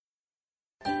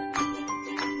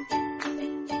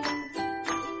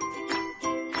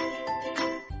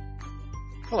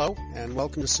Hello, and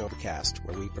welcome to Sobercast,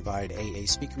 where we provide AA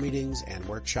speaker meetings and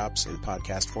workshops in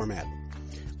podcast format.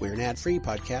 We're an ad-free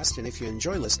podcast, and if you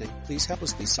enjoy listening, please help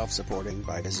us be self-supporting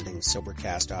by visiting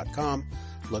Sobercast.com,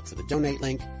 look for the donate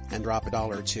link, and drop $1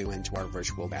 or $2 into our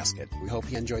virtual basket. We hope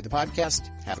you enjoyed the podcast.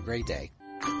 Have a great day.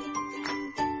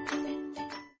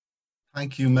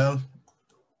 Thank you, Mel.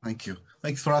 Thank you.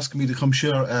 Thanks for asking me to come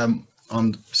share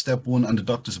on step one and the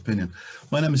doctor's opinion.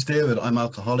 My name is David. I'm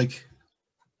alcoholic.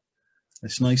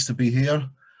 It's nice to be here.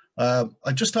 I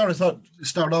thought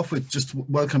start off with just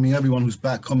welcoming everyone who's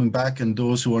coming back, and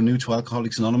those who are new to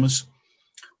Alcoholics Anonymous.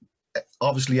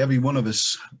 Obviously, every one of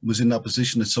us was in that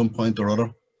position at some point or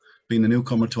other, being a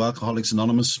newcomer to Alcoholics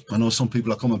Anonymous. I know some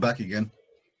people are coming back again.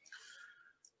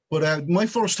 But my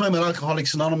first time at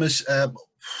Alcoholics Anonymous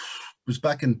was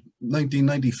back in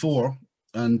 1994,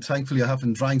 and thankfully I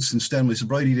haven't drank since then. My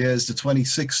sobriety day is the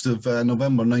 26th of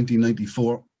November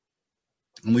 1994.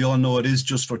 And we all know it is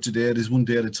just for today. It is one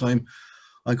day at a time.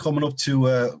 I'm coming up to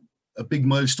a big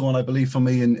milestone, I believe, for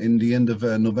me in the end of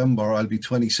November. I'll be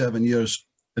 27 years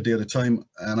a day at a time.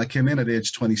 And I came in at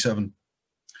age 27.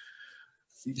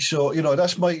 So,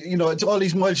 that's my, it's all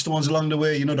these milestones along the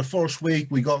way. The first week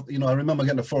we got, I remember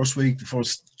getting the first week, the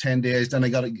first 10 days. Then I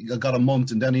got a month.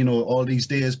 And then, all these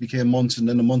days became months. And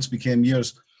then the months became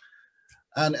years.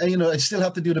 And I still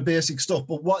have to do the basic stuff.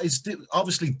 But what is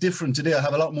obviously different today, I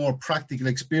have a lot more practical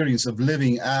experience of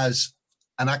living as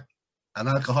an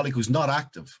alcoholic who's not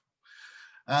active.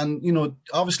 And,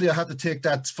 obviously I had to take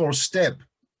that first step.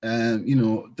 And,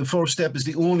 the first step is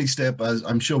the only step, as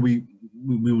I'm sure we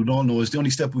would all know, is the only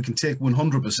step we can take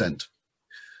 100%.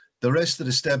 The rest of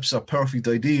the steps are perfect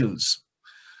ideals.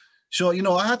 So,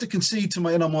 I had to concede to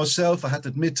my innermost self. I had to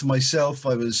admit to myself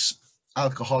I was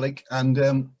alcoholic, and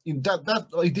that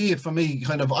idea for me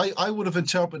kind of I would have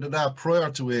interpreted that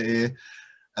prior to AA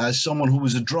as someone who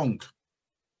was a drunk.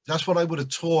 That's what I would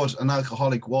have thought an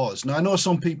alcoholic was. Now I know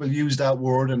some people use that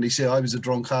word and they say I was a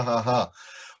drunk, ha ha ha,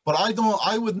 but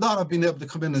I would not have been able to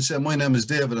come in and say my name is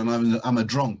David and I'm a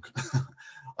drunk.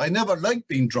 I never liked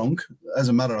being drunk, as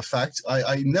a matter of fact.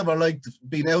 I never liked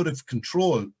being out of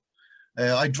control.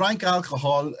 I drank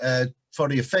alcohol for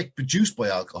the effect produced by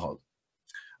alcohol.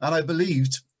 And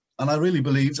I really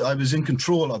believed I was in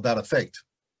control of that effect.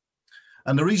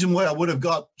 And the reason why I would have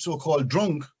got so-called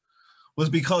drunk was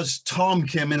because Tom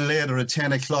came in later at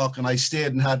 10 o'clock and I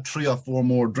stayed and had 3 or 4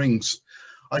 more drinks.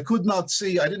 I could not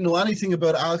see, I didn't know anything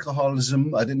about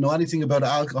alcoholism. I didn't know anything about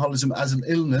alcoholism as an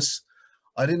illness.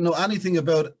 I didn't know anything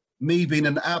about me being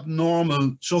an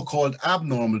abnormal, so-called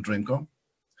abnormal drinker,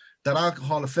 that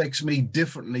alcohol affects me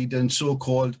differently than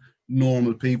so-called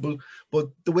normal people. But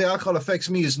the way alcohol affects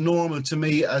me is normal to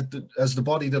me as the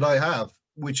body that I have,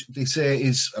 which they say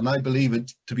is, and I believe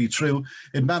it to be true,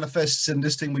 it manifests in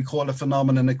this thing we call a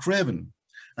phenomenon of craving.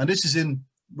 And this is in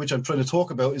which I'm trying to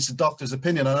talk about, is the doctor's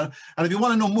opinion. And if you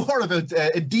want to know more about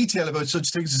in detail about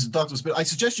such things as the doctor's opinion, I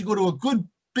suggest you go to a good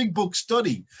big book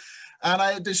study.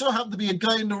 And there so happened to be a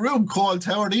guy in the room called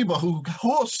Howard Eber who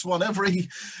hosts one every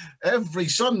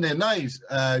Sunday night.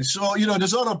 So,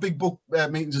 there's other big book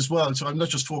meetings as well. So I'm not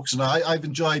just focusing on I've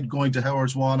enjoyed going to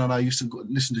Howard's one, and I used to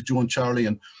listen to Joe and Charlie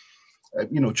and,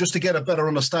 just to get a better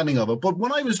understanding of it. But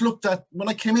when I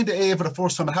came into AA for the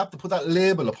first time, I have to put that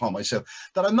label upon myself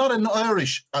that I'm not an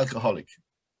Irish alcoholic,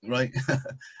 right?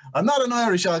 I'm not an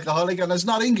Irish alcoholic, and there's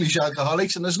not English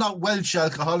alcoholics, and there's not Welsh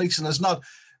alcoholics, and there's not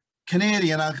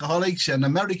Canadian alcoholics and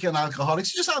American alcoholics.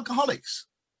 It's just alcoholics.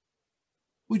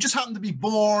 We just happen to be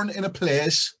born in a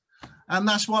place, and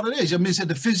that's what it is. I mean,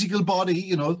 the physical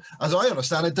body, as I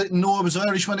understand it, didn't know I was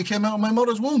Irish when it came out of my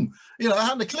mother's womb. I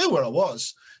hadn't a clue where I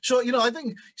was. So, I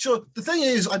think, so the thing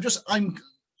is, I'm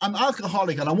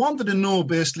alcoholic, and I wanted to know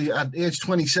basically at age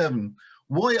 27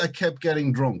 why I kept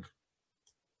getting drunk.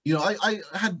 I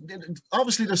had,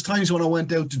 obviously there's times when I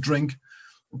went out to drink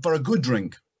for a good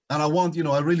drink. And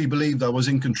I really believed I was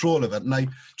in control of it. And I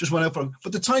just went out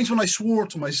but the times when I swore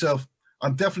to myself,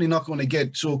 I'm definitely not going to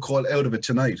get so-called out of it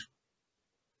tonight.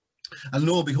 And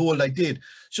lo and behold, I did.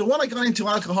 So when I got into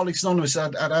Alcoholics Anonymous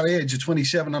at that age of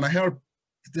 27, and I heard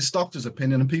this doctor's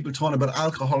opinion and people talking about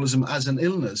alcoholism as an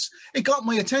illness, it got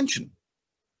my attention.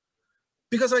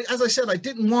 Because as I said, I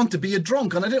didn't want to be a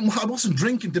drunk, and I wasn't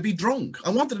drinking to be drunk.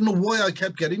 I wanted to know why I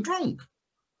kept getting drunk.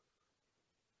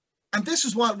 And this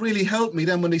is what really helped me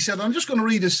then when they said, I'm just going to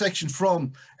read this section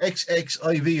from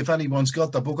XXIV, if anyone's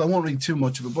got that book. I won't read too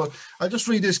much of it, but I'll just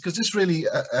read this because this really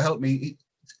helped me.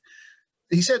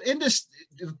 He said, in this,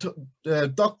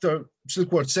 Dr.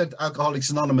 Silkworth sent Alcoholics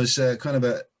Anonymous kind of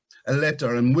a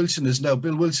letter, and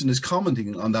Bill Wilson is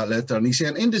commenting on that letter. And he's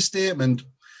saying, in this statement,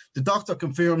 the doctor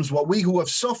confirms what we who have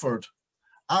suffered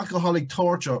alcoholic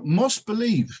torture must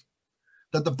believe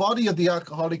that the body of the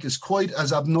alcoholic is quite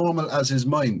as abnormal as his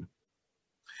mind.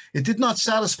 It did not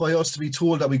satisfy us to be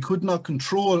told that we could not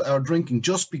control our drinking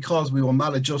just because we were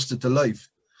maladjusted to life,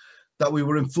 that we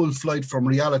were in full flight from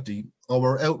reality, or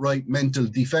were outright mental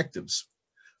defectives.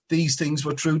 These things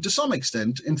were true to some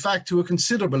extent, in fact, to a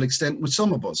considerable extent with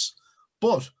some of us.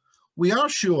 But we are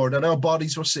sure that our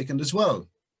bodies were sickened as well.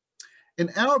 In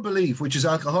our belief, which is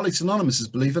Alcoholics Anonymous'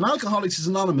 belief, in Alcoholics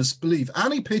Anonymous belief,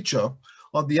 any picture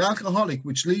of the alcoholic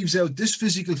which leaves out this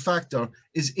physical factor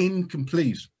is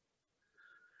incomplete.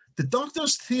 The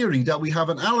doctor's theory that we have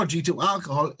an allergy to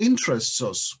alcohol interests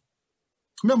us.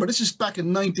 Remember, this is back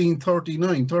in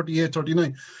 1939, 38,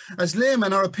 39. As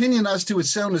laymen, our opinion as to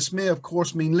its soundness may, of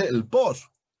course, mean little, but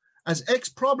as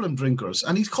ex-problem drinkers,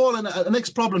 and he's calling an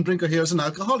ex-problem drinker here as an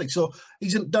alcoholic, so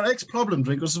they're ex-problem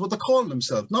drinkers is what they're calling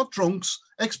themselves, not drunks,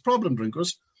 ex-problem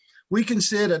drinkers. We can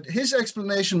say that his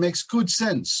explanation makes good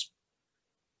sense.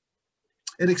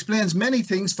 It explains many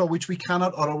things for which we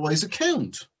cannot otherwise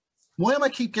account. Why am I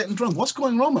keep getting drunk? What's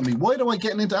going wrong with me? Why do I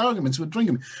get into arguments with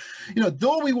drinking? You know,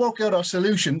 though we work out our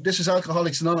solution, this is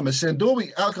Alcoholics Anonymous saying,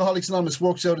 Alcoholics Anonymous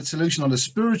works out its solution on the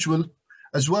spiritual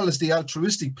as well as the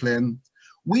altruistic plane,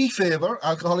 we favor,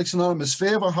 Alcoholics Anonymous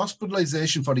favor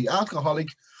hospitalization for the alcoholic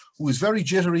who is very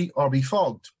jittery or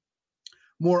befogged.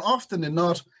 More often than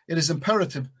not, it is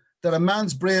imperative that a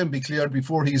man's brain be cleared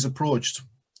before he is approached,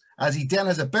 as he then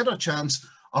has a better chance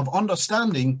of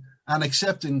understanding and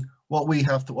accepting what we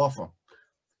have to offer.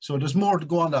 So there's more to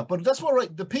go on that. But that's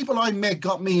what the people I met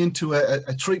got me into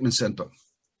a treatment center.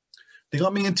 They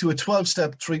got me into a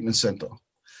 12-step treatment center.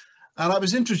 And I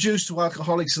was introduced to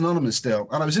Alcoholics Anonymous there.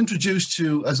 And I was introduced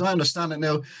to, as I understand it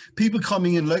now, people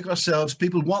coming in like ourselves,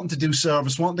 people wanting to do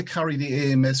service, wanting to carry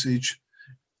the AA message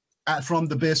from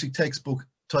the basic textbook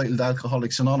titled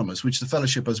Alcoholics Anonymous, which the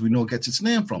fellowship, as we know, gets its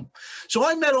name from. So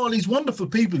I met all these wonderful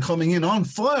people coming in on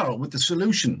fire with the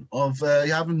solution of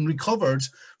having recovered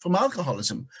from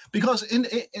alcoholism. Because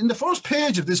in the first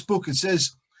page of this book, it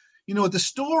says, you know, the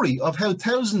story of how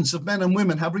thousands of men and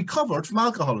women have recovered from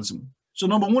alcoholism. So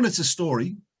number one, it's a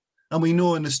story. And we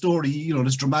know in the story, you know,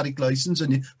 there's dramatic license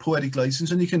and poetic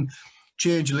license, and you can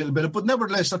change a little bit. But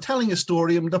nevertheless, they're telling a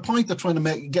story. And the point they're trying to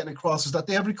make, getting across, is that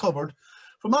they have recovered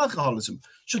from alcoholism.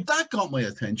 So that got my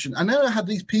attention. And now I had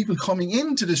these people coming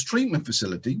into this treatment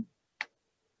facility,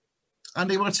 and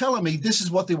they were telling me this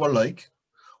is what they were like,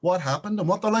 what happened, and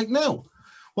what they're like now.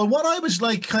 Well, what I was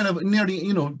like kind of nearly,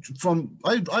 you know,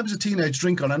 I was a teenage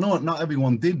drinker, and I know not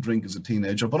everyone did drink as a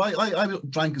teenager, but I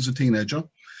drank as a teenager.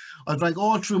 I drank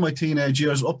all through my teenage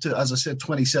years up to, as I said,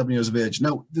 27 years of age.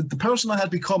 Now, the person I had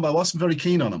become, I wasn't very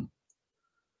keen on him.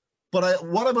 But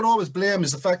what I would always blame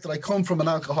is the fact that I come from an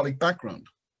alcoholic background.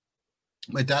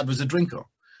 My dad was a drinker.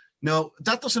 Now,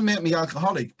 that doesn't make me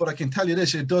alcoholic, but I can tell you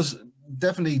this, it does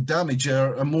definitely damage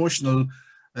your emotional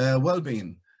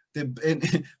well-being.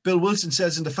 Bill Wilson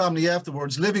says in The Family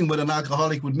Afterwards, living with an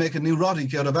alcoholic would make a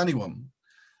neurotic out of anyone.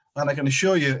 And I can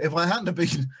assure you, if I hadn't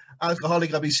been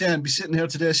alcoholic, I'd be sitting here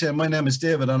today saying, my name is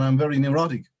David and I'm very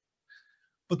neurotic.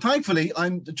 But thankfully,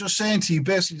 I'm just saying to you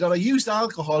basically that I used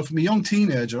alcohol from a young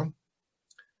teenager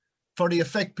for the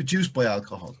effect produced by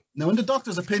alcohol. Now, in the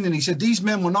doctor's opinion, he said these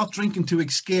men were not drinking to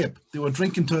escape. They were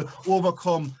drinking to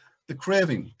overcome the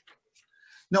craving.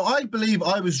 Now, I believe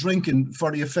I was drinking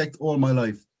for the effect all my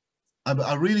life.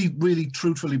 I really, really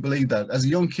truthfully believe that. As a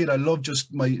young kid, I loved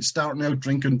just my starting out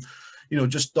drinking, you know,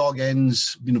 just dog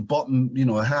ends, you know, bottom, you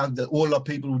know, I had the older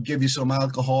people would give you some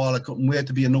alcohol. I couldn't wait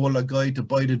to be an older guy to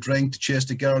buy the drink, to chase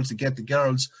the girls, to get the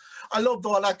girls. I loved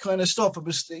all that kind of stuff. It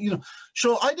was, you know,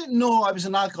 so I didn't know I was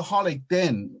an alcoholic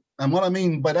then. And what I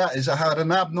mean by that is I had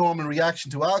an abnormal reaction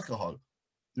to alcohol.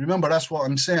 Remember, that's what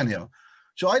I'm saying here.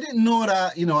 So I didn't know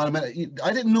that, you know, I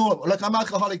didn't know, like I'm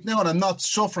alcoholic now and I'm not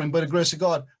suffering by the grace of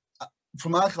God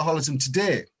from alcoholism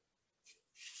today.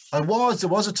 There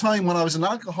was a time when I was an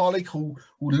alcoholic who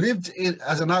lived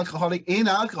as an alcoholic in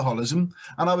alcoholism,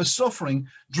 and I was suffering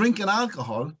drinking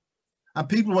alcohol, and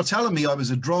people were telling me I was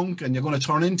a drunk and you're going to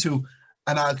turn into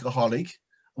an alcoholic,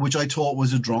 which I thought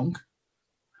was a drunk.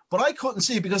 But I couldn't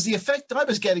see, because the effect I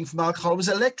was getting from alcohol was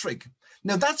electric.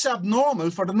 Now, that's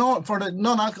abnormal for the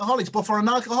non-alcoholics, but for an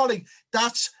alcoholic,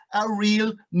 that's a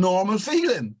real normal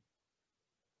feeling.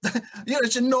 You know,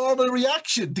 it's a normal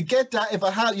reaction to get that. If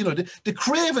I had, you know, the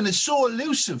craving is so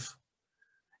elusive.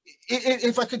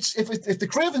 If the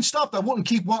craving stopped, I wouldn't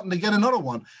keep wanting to get another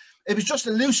one. It was just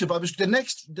elusive. The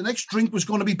next drink was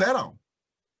going to be better.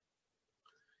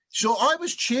 So I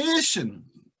was chasing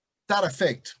that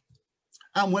effect.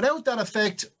 And without that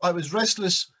effect, I was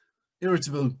restless,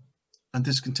 irritable, and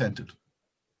discontented.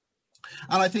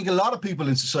 And I think a lot of people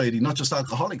in society, not just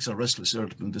alcoholics, are restless,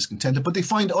 irritable, and discontented, but they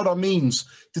find other means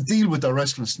to deal with their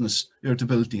restlessness,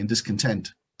 irritability, and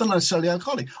discontent. They're not necessarily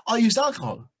alcoholic. I used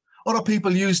alcohol. Other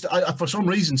people used, for some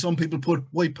reason, some people put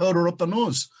white powder up their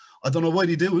nose. I don't know why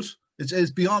they do it.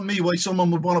 It's beyond me why someone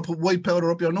would want to put white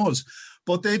powder up your nose,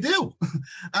 but they do,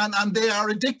 and they are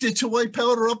addicted to white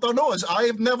powder up their nose.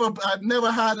 I've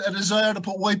never had a desire to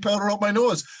put white powder up my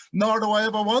nose, nor do I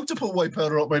ever want to put white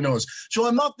powder up my nose. So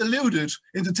I'm not deluded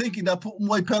into thinking that putting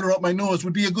white powder up my nose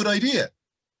would be a good idea,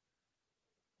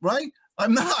 right?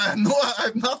 I'm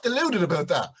not deluded about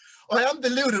that. I am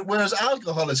deluded, whereas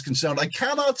alcohol is concerned. I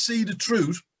cannot see the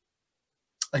truth.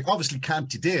 I obviously can't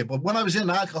today, but when I was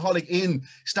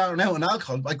starting out in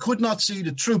alcohol, I could not see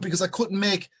the truth because I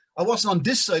wasn't on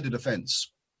this side of the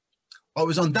fence. I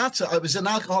was on that side. I was an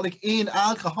alcoholic in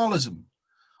alcoholism.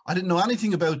 I didn't know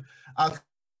anything about alcohol.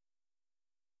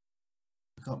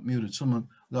 Got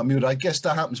muted. I guess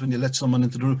that happens when you let someone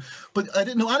into the room. But I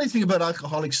didn't know anything about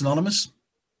Alcoholics Anonymous.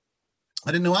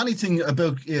 I didn't know anything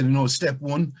about, step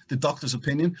one, the doctor's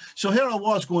opinion. So here I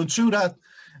was going through that,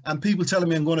 and people telling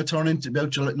me I'm going to turn into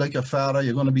like a father,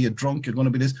 you're going to be a drunk, you're going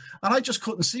to be this. And I just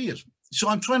couldn't see it. So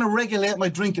I'm trying to regulate my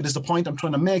drinking is the point I'm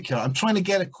trying to make here. I'm trying to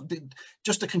get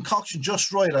just a concoction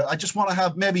just right. I just want to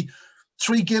have maybe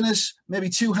 3 Guinness, maybe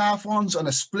 2 half ones and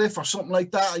a spliff or something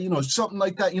like that,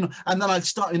 and then I'd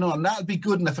start, and that'd be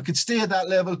good. And if I could stay at that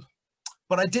level,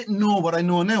 but I didn't know what I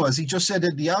know now. As he just said,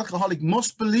 that the alcoholic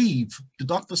must believe, the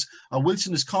doctors,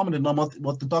 Wilson has commented on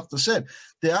what the doctor said,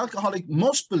 the alcoholic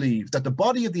must believe that the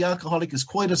body of the alcoholic is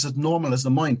quite as normal as the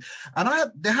mind. And I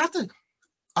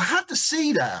had to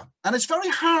see that. And it's very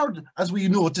hard, as we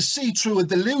know, to see through a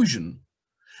delusion.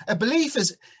 A belief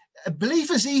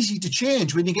is easy to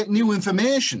change when you get new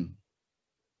information.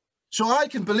 So I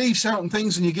can believe certain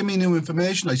things and you give me new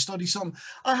information, I study something,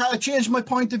 I change my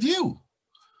point of view.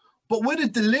 But with a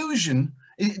delusion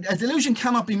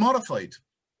cannot be modified,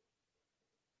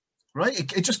 right?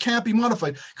 It just can't be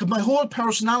modified because my whole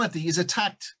personality is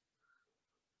attacked.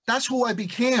 That's who I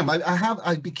became. I had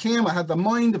the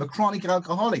mind of a chronic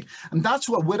alcoholic. And that's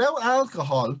what, without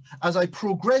alcohol, as I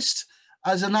progressed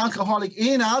as an alcoholic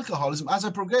in alcoholism,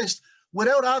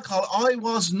 without alcohol, I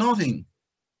was nothing.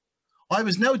 I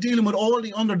was now dealing with all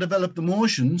the underdeveloped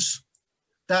emotions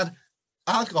that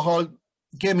alcohol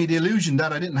gave me the illusion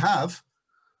that I didn't have.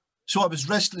 So I was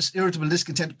restless, irritable,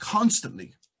 discontent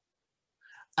constantly.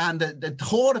 And the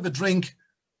thought of a drink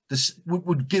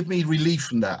would give me relief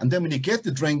from that. And then when you get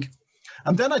the drink,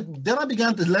 and then I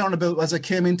began to learn about, as I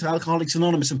came into Alcoholics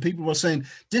Anonymous, and people were saying,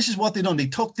 this is what they done. They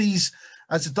took these,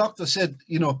 as the doctor said,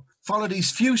 follow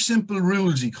these few simple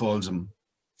rules, he calls them.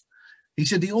 He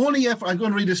said, the only effort, I'm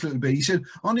going to read this a little bit. He said,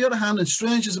 on the other hand, and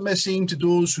strange as it may seem to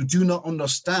those who do not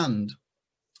understand,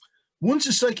 once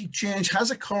a psychic change has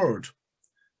occurred,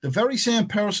 the very same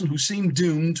person who seemed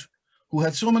doomed, who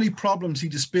had so many problems he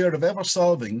despaired of ever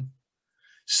solving,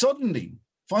 suddenly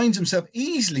finds himself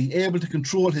easily able to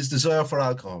control his desire for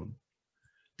alcohol.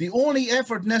 The only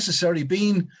effort necessary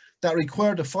being that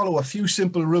required to follow a few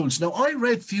simple rules. Now, I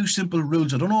read few simple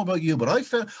rules. I don't know about you, but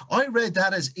I read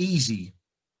that as easy.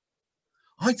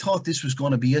 I thought this was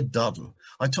going to be a doddle.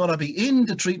 I thought I'd be in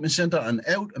the treatment center and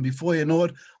out, and before you know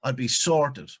it, I'd be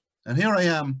sorted. And here I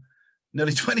am,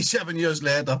 nearly 27 years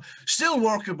later, still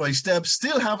working by steps,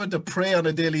 still having to pray on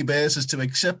a daily basis to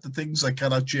accept the things I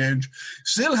cannot change,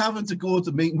 still having to go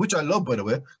to meetings, which I love, by the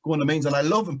way, going to meetings, and I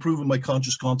love improving my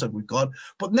conscious contact with God.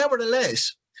 But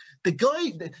nevertheless,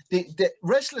 the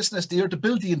restlessness, the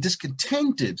irritability and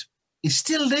discontented is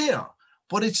still there.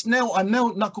 But I'm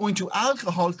now not going to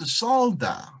alcohol to solve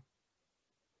that.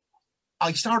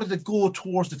 I started to go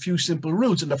towards the few simple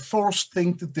rules, and the first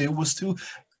thing to do was to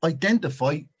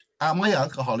identify, am I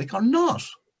alcoholic or not?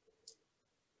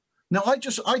 Now,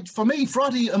 for me,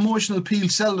 frothy emotional appeal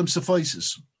seldom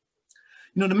suffices.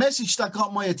 The message that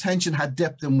got my attention had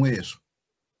depth and weight.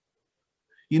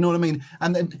 You know what I mean?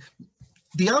 And then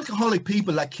the alcoholic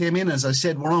people that came in, as I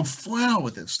said, were on fire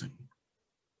with this thing.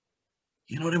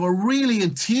 They were really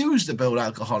enthused about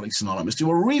Alcoholics Anonymous. They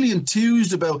were really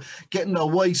enthused about getting their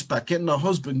wives back, getting their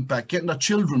husband back, getting their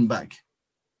children back.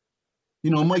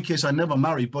 In my case, I never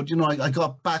married, but, I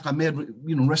got back, I made,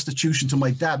 restitution to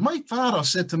my dad. My father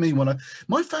said to me,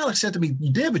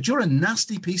 David, you're a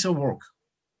nasty piece of work.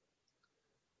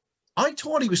 I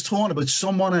thought he was talking about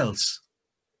someone else.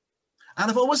 And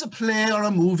if it was a play or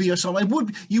a movie or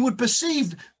something, you would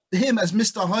perceive him as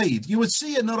Mr. Hyde. You would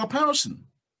see another person.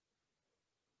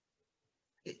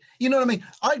 You know what I mean?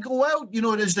 I'd go out,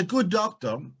 there's the good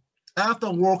doctor,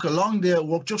 after work, a long day at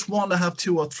work, just want to have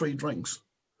 2 or 3 drinks.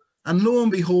 And lo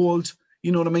and behold,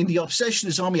 You know what I mean? The obsession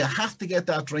is on me. I have to get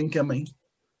that drink in me.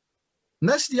 And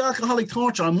that's the alcoholic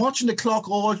torture. I'm watching the clock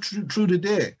all through the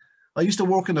day. I used to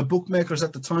work in the bookmakers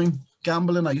at the time,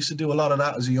 gambling. I used to do a lot of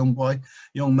that as a young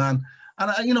man.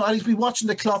 And, I used to be watching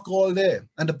the clock all day.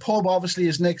 And the pub obviously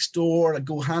is next door. I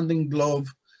go hand in glove.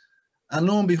 And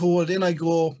lo and behold, in I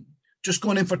go, just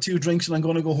going in for 2 drinks and I'm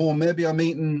going to go home. Maybe I'm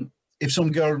meeting, if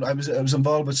some girl, I was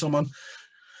involved with someone,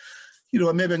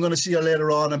 maybe I'm going to see her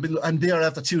later on. I'm there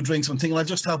after 2 drinks. I'm thinking, I'll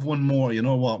just have one more. You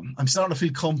know what? I'm starting to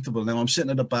feel comfortable now. I'm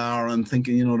sitting at the bar and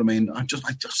thinking, you know what I mean? I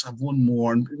just have one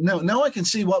more. And now I can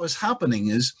see what was happening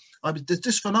is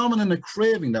this phenomenon of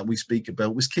craving that we speak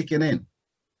about was kicking in.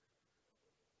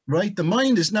 Right? The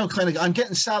mind is now I'm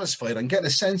getting satisfied. I'm getting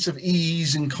a sense of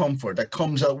ease and comfort that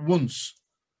comes at once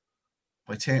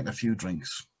by taking a few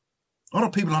drinks. Other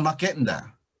people are not getting that.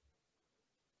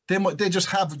 They might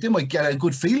get a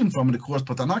good feeling from it, of course,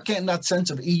 but they're not getting that sense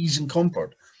of ease and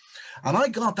comfort. And I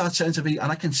got that sense of ease,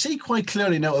 and I can see quite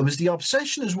clearly now it was the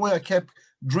obsession is why I kept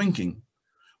drinking.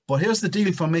 But here's the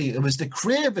deal for me. It was the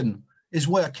craving is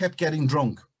why I kept getting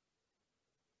drunk.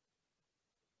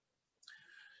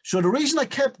 So the reason I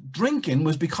kept drinking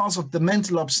was because of the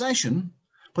mental obsession,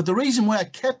 but the reason why I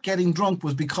kept getting drunk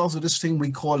was because of this thing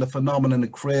we call the phenomenon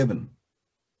of craving.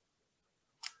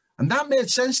 And that made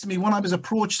sense to me when I was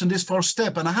approached in this first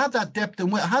step. And I had that depth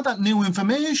and I had that new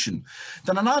information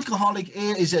that an alcoholic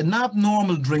is an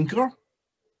abnormal drinker,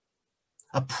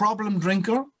 a problem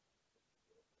drinker.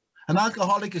 An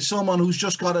alcoholic is someone who's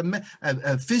just got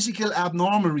a physical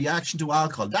abnormal reaction to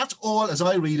alcohol. That's all, as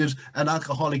I read it, an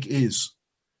alcoholic is.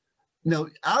 Now,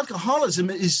 alcoholism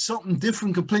is something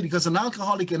different completely, because an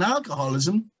alcoholic in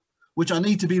alcoholism, which I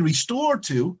need to be restored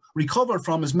to, recovered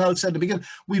from, as Mel said at the beginning,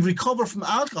 we've recovered from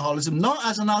alcoholism, not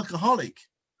as an alcoholic.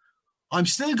 I'm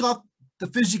still got the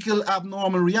physical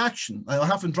abnormal reaction. I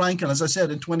haven't drank, and as I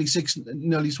said, in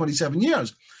nearly 27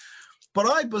 years. But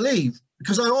I believe,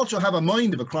 because I also have a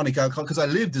mind of a chronic alcoholic, because I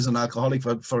lived as an alcoholic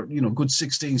for good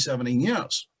 16, 17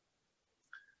 years.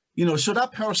 So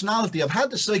that personality, I've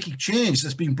had the psychic change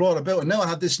that's been brought about, and now I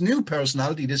have this new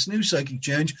personality, this new psychic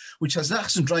change, which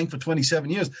hasn't drank for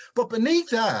 27 years. But beneath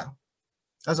that,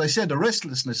 as I said, the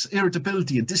restlessness,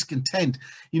 irritability, and discontent,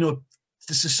 the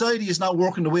society is not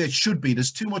working the way it should be.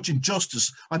 There's too much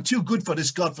injustice. I'm too good for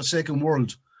this godforsaken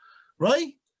world,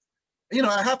 right?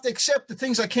 I have to accept the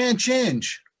things I can't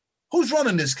change. Who's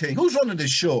running this king? Who's running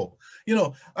this show?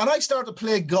 And I start to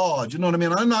play God, you know what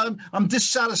I mean? I'm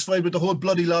dissatisfied with the whole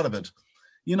bloody lot of it.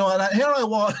 And here I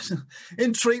was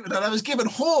in treatment, and I was given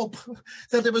hope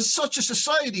that there was such a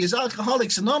society as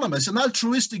Alcoholics Anonymous, an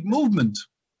altruistic movement.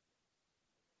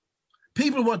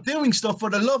 People were doing stuff for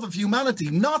the love of humanity,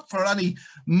 not for any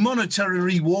monetary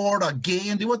reward or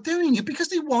gain. They were doing it because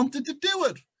they wanted to do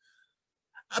it.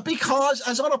 Because,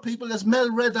 as other people, as Mel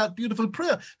read that beautiful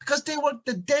prayer, because they were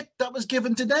the debt that was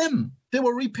given to them. They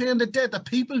were repaying the debt that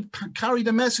people carried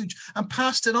the message and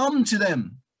passed it on to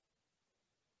them.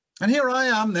 And here I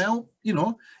am now,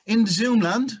 in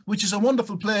Zoomland, which is a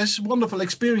wonderful place, wonderful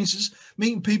experiences,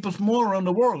 meeting people from all around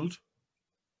the world,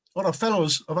 other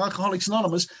fellows of Alcoholics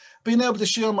Anonymous, being able to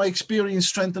share my experience,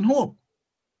 strength, and hope.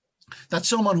 That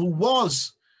someone who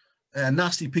was a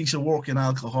nasty piece of work in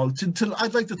alcohol,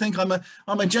 I'd like to think I'm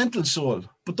a gentle soul,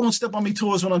 but don't step on my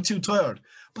toes when I'm too tired.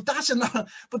 But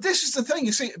this is the thing,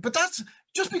 you see, but that's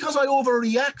just because I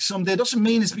overreact someday doesn't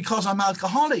mean it's because I'm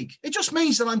alcoholic. It just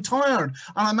means that I'm tired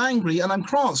and I'm angry and I'm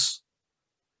cross.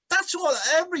 That's all.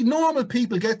 Every normal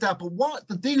people get that. But what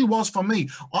the deal was for me,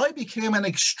 I became an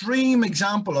extreme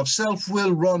example of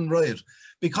self-will run riot,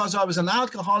 because I was an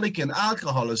alcoholic in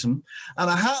alcoholism, and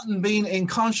I hadn't been in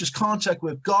conscious contact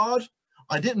with God.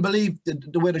 I didn't believe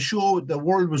the way the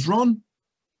world was run.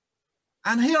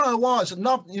 And here I was,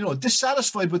 not,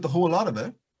 dissatisfied with the whole lot of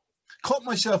it, cut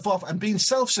myself off and being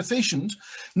self-sufficient,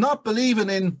 not believing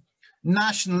in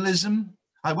nationalism.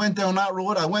 I went down that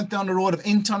road. I went down the road of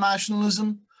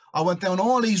internationalism. I went down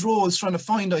all these roads trying to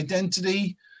find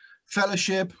identity,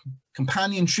 fellowship,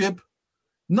 companionship.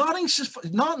 Nothing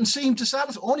seemed to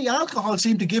satisfy. Only alcohol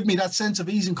seemed to give me that sense of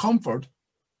ease and comfort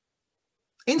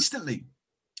instantly.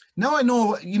 Now I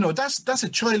know, that's a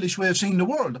childish way of seeing the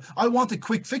world. I wanted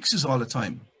quick fixes all the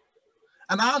time.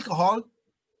 And alcohol,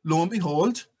 lo and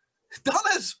behold, done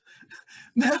it.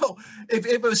 Now, if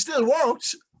it still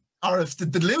worked, or if the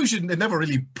delusion, it never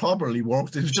really properly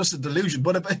worked, it was just a delusion.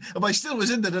 But if I still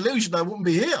was in the delusion, I wouldn't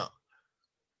be here.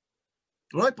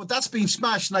 Right, but that's been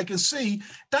smashed, and I can see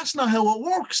that's not how it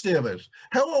works, David.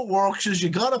 How it works is you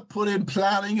got to put in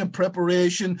planning and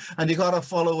preparation, and you got to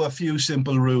follow a few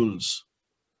simple rules.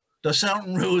 There's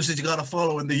certain rules that you got to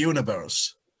follow in the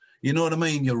universe. You know what I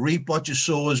mean? You reap what you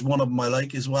sow is one of them I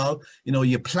like as well. You know,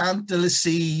 you plant the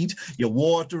seed, you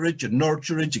water it, you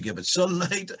nurture it, you give it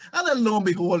sunlight, and then lo and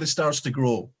behold, it starts to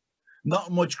grow.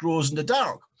 Not much grows in the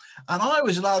dark. And I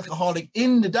was an alcoholic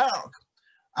in the dark.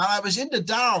 And I was in the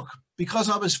dark because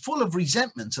I was full of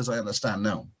resentments, as I understand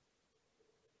now.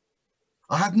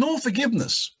 I had no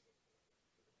forgiveness.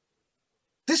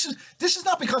 This is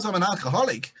not because I'm an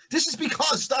alcoholic. This is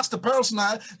because that's the person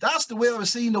that's the way I was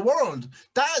seeing the world.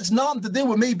 That has nothing to do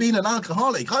with me being an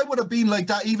alcoholic. I would have been like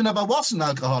that even if I wasn't an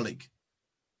alcoholic.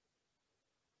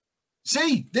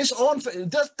 See,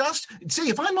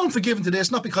 if I'm unforgiven today,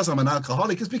 it's not because I'm an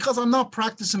alcoholic. It's because I'm not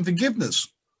practicing forgiveness.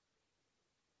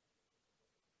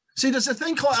 See, there's a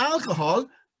thing called alcohol.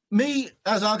 Me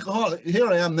as alcoholic, here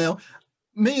I am now.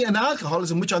 Me and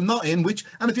alcoholism, which I'm not in,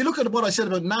 and if you look at what I said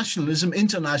about nationalism,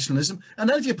 internationalism, and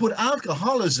then if you put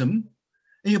alcoholism,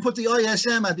 and you put the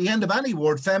ISM at the end of any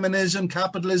word, feminism,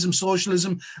 capitalism,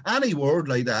 socialism, any word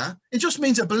like that, it just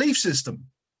means a belief system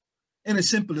in its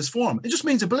simplest form. It just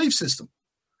means a belief system.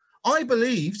 I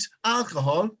believed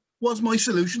alcohol was my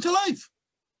solution to life.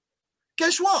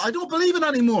 Guess what? I don't believe it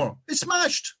anymore. It's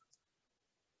smashed.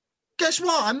 Guess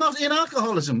what? I'm not in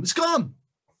alcoholism. It's gone.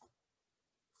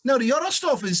 Now, the other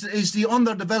stuff is the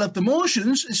underdeveloped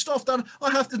emotions, is stuff that I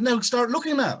have to now start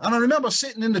looking at. And I remember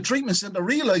sitting in the treatment center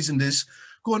realizing this,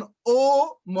 going,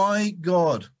 oh my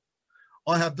God,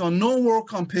 I have done no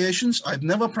work on patience. I've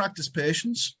never practiced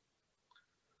patience.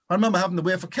 I remember having to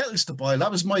wait for kettles to boil.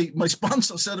 That was my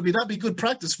sponsor said to me, that'd be good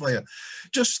practice for you.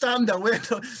 Just stand there, wait,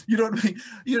 you know what I mean?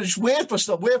 You know, just wait for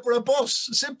stuff, wait for a bus.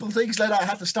 Simple things like that. I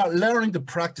had to start learning to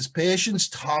practice patience,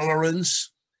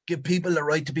 tolerance, give people the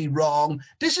right to be wrong.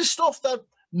 This is stuff that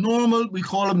we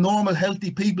call them normal,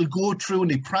 healthy people go through,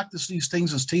 and they practice these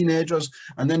things as teenagers,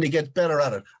 and then they get better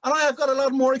at it. And I have got a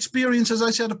lot more experience, as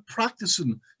I said, of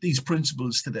practicing these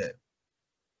principles today.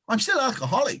 I'm still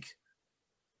alcoholic,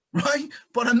 right?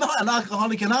 But I'm not an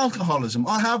alcoholic in alcoholism.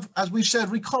 I have, as we've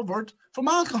said, recovered from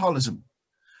alcoholism.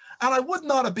 And I would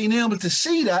not have been able to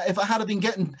see that if I had been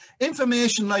getting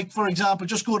information like, for example,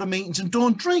 just go to meetings and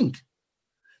don't drink.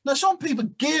 Now, some people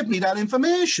gave me that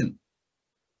information.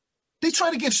 They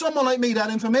tried to give someone like me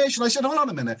that information. I said, hold on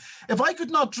a minute. If I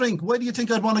could not drink, why do you think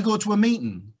I'd want to go to a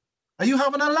meeting? Are you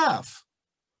having a laugh?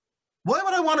 Why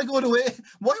would I want to go to it?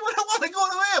 Why would I want to go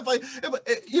to it?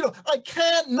 If I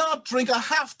can't not drink. I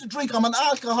have to drink. I'm an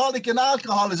alcoholic in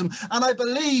alcoholism, and I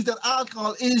believe that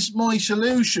alcohol is my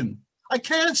solution. I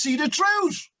can't see the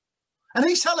truth. And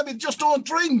he's telling me just don't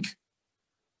drink.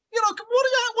 You know,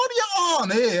 what are you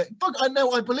on here? Fuck,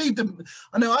 I believe them.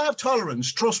 I know I have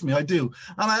tolerance. Trust me, I do,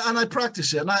 and I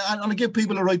practice it, and I give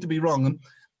people a right to be wrong.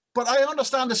 But I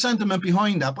understand the sentiment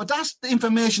behind that. But that's the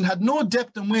information had no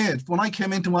depth and weight when I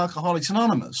came into Alcoholics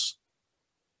Anonymous.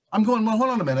 I'm going, well,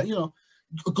 hold on a minute. You know,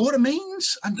 go to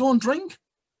meetings and don't drink.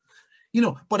 You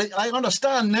know, but I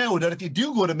understand now that if you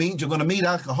do go to meetings, you're going to meet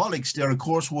alcoholics there, of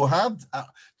course, who have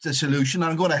the solution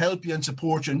and are going to help you and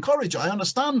support you and encourage you. I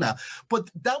understand that. But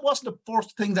that wasn't the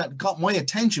first thing that got my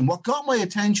attention. What got my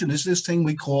attention is this thing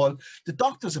we call the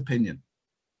doctor's opinion.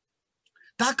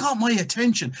 That got my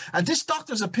attention. And this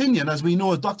doctor's opinion, as we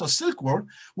know, Dr. Silkworth,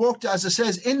 worked, as it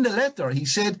says in the letter, he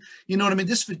said, you know what I mean,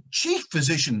 this chief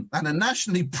physician at a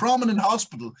nationally prominent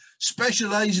hospital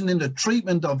specializing in the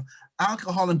treatment of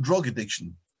alcohol and drug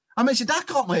addiction. I mean, see, that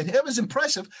got my attention. It was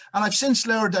impressive. And I've since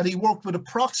learned that he worked with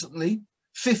approximately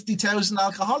 50,000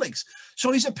 alcoholics.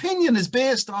 So his opinion is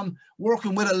based on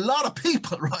working with a lot of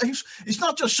people, right? It's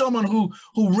not just someone who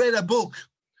read a book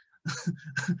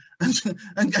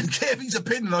and gave his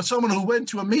opinion, or someone who went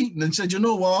to a meeting and said, you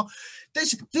know what,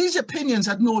 these opinions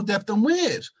had no depth and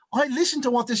weight. I listened to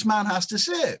what this man has to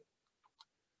say.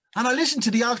 And I listened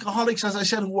to the alcoholics, as I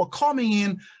said, who were coming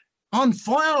in on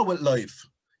fire with life.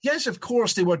 Yes, of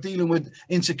course, they were dealing with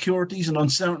insecurities and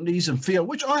uncertainties and fear,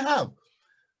 which I have.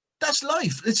 That's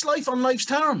life. It's life on life's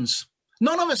terms.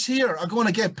 None of us here are going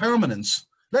to get permanence.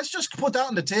 Let's just put that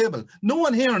on the table. No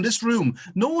one here in this room,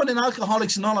 no one in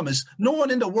Alcoholics Anonymous, no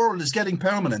one in the world is getting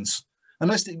permanence.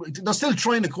 Unless they're still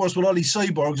trying, of course, with all these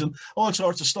cyborgs and all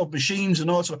sorts of stuff, machines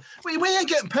and all sorts. We ain't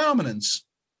getting permanence.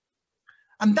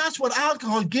 And that's what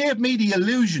alcohol gave me, the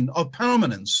illusion of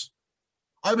permanence.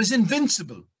 I was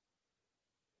invincible.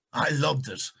 I loved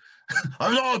it. I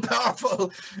was all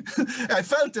powerful. I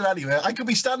felt it anyway. I could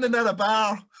be standing at a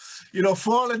bar, you know,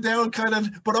 falling down kind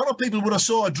of, but other people would have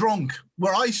saw a drunk,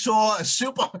 where I saw a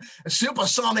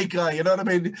supersonic guy, you know what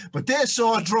I mean? But they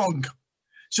saw a drunk.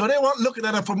 So they weren't looking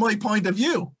at it from my point of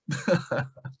view.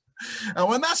 And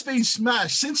when that's been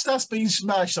smashed, since that's been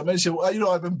smashed, I mean, you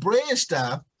know, I've embraced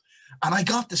that. And I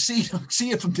got to see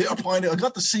it from their point of view. I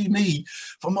got to see me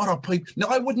from other people. Now,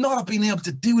 I would not have been able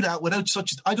to do that without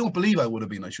I don't believe I would have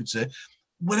been, I should say,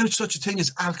 without such a thing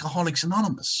as Alcoholics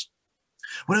Anonymous.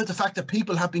 Without the fact that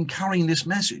people have been carrying this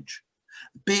message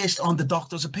based on the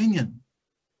doctor's opinion.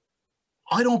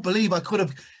 I don't believe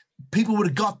people would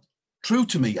have got through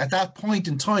to me at that point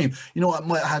in time. You know,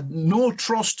 I had no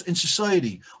trust in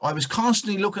society. I was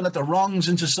constantly looking at the wrongs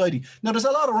in society. Now, there's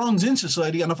a lot of wrongs in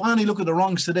society, and if I only look at the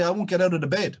wrongs today, I won't get out of the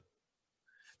bed.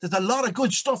 There's a lot of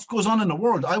good stuff goes on in the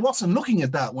world. I wasn't looking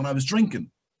at that when I was drinking.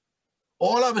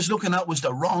 All I was looking at was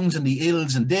the wrongs and the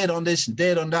ills and dead on this and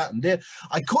dead on that and dead.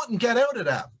 I couldn't get out of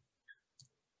that.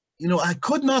 You know, I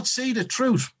could not see the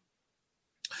truth.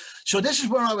 So this is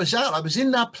where I was at. I was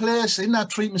in that place, in that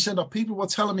treatment center. People were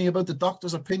telling me about the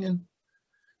doctor's opinion.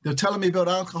 They were telling me about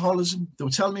alcoholism. They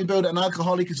were telling me about an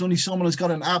alcoholic is only someone who's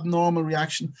got an abnormal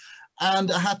reaction.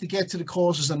 And I had to get to the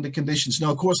causes and the conditions.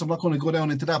 Now, of course, I'm not going to go down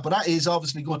into that, but that is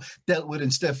obviously dealt with in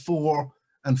step 4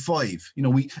 and 5. You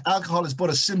know, alcohol is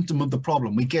but a symptom of the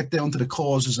problem. We get down to the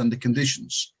causes and the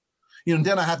conditions. You know, and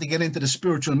then I had to get into the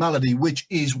spiritual malady, which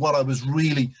is what I was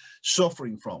really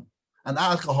suffering from. And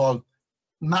alcohol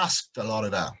masked a lot of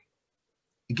that.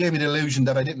 It gave me the illusion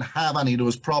that I didn't have any of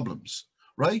those problems,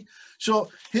 right?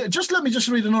 So here, let me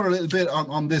read another little bit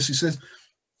on this. He says,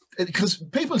 because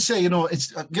people say, you know,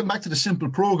 it's getting back to the simple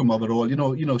program of it all, you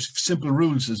know, simple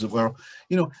rules, as it were.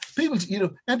 You know, people, you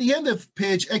know, at the end of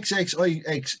page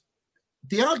XXIX,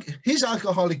 his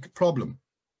alcoholic problem,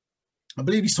 I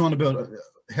believe he's talking about,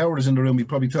 Howard is in the room, he'd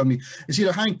probably tell me, it's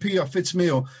either Hank P or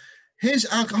Fitzmayo. His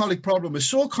alcoholic problem is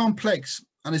so complex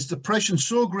and his depression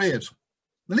so great.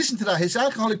 Now listen to that. His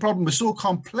alcoholic problem is so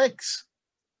complex.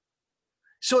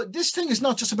 So this thing is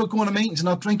not just about going to meetings and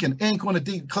not drinking. Ain't going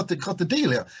to cut the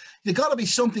deal here. You got to be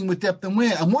something with depth and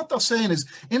weight. And what they're saying is,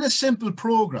 in a simple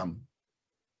program,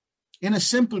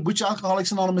 which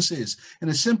Alcoholics Anonymous is, in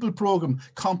a simple program,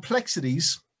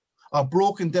 complexities are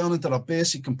broken down into their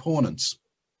basic components.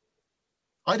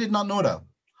 I did not know that.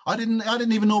 I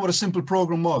didn't even know what a simple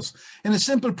program was. In a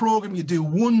simple program, you do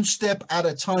one step at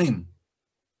a time.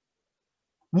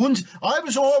 I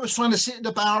was always trying to sit in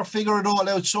the bar, figure it all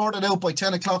out, sort it out by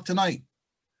 10 o'clock tonight.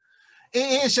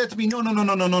 AA said to me,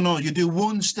 no. You do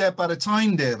one step at a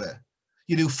time, David.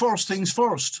 You do first things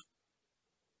first.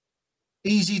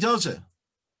 Easy does it.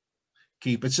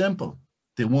 Keep it simple.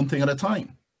 Do one thing at a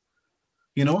time.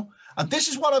 You know? And this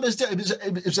is what I was doing.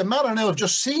 It was a matter now of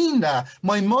just seeing that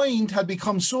my mind had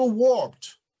become so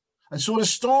warped and so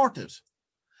distorted.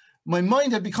 My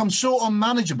mind had become so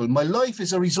unmanageable. My life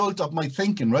is a result of my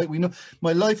thinking, right? We know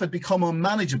my life had become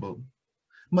unmanageable.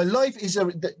 My life is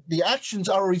the actions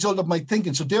are a result of my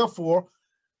thinking. So therefore,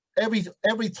 every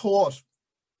thought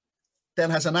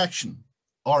then has an action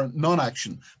or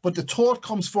non-action. But the thought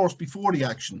comes first before the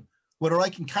action, whether I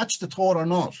can catch the thought or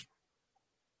not.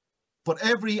 But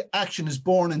every action is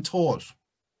born in thought,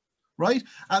 right?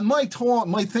 And my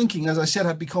thinking, as I said,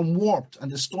 had become warped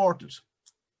and distorted.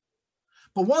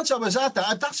 But once I was at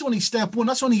that, that's only step 1.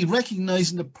 That's only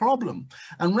recognizing the problem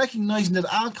and recognizing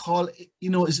that alcohol,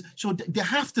 you know, is, so there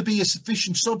have to be a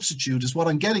sufficient substitute is what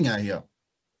I'm getting at here.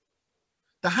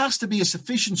 There has to be a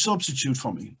sufficient substitute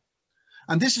for me.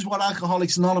 And this is what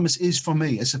Alcoholics Anonymous is for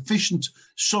me, a sufficient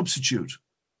substitute.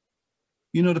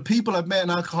 You know, the people I've met in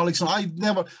Alcoholics, I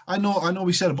know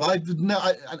we said it, but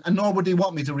nor would they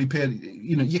want me to repay it.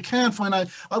 You know, you can't find out,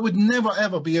 I would never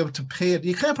ever be able to pay it.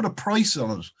 You can't put a price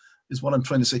on it, is what I'm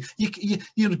trying to say.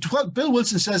 You know, Bill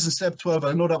Wilson says in step 12,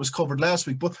 I know that was covered last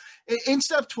week, but in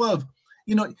step 12,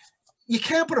 you know, you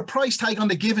can't put a price tag on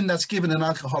the giving that's given in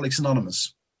Alcoholics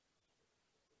Anonymous.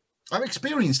 I've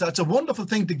experienced that. It's a wonderful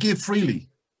thing to give freely.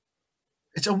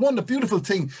 It's a wonderful, beautiful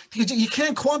thing. You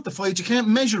can't quantify it. You can't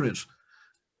measure it.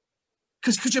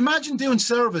 Because could you imagine doing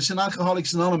service in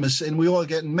Alcoholics Anonymous and we all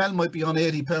getting, Mel might be on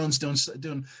 £80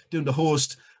 doing the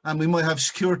host, and we might have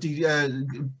security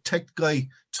tech guy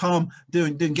Tom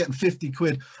getting 50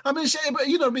 quid. I mean,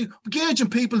 you know,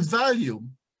 gauging people's value.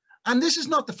 And this is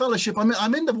not the fellowship.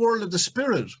 I'm in the world of the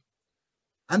spirit.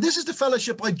 And this is the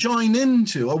fellowship I join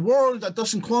into, a world that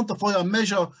doesn't quantify or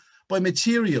measure by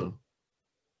material.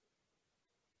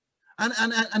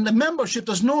 And the membership,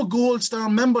 there's no gold star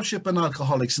membership in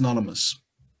Alcoholics Anonymous.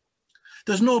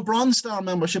 There's no bronze star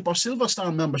membership or silver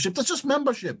star membership. There's just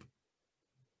membership.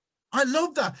 I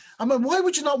love that. I mean, why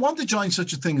would you not want to join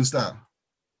such a thing as that?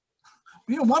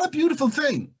 You know, what a beautiful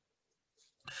thing.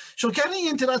 So getting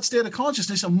into that state of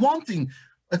consciousness and wanting,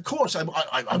 of course,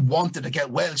 I wanted to get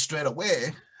well straight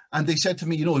away. And they said to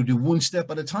me, you know, do one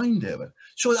step at a time, David.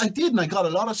 So I did, and I got a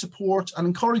lot of support and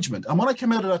encouragement. And when I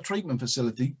came out of that treatment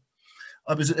facility,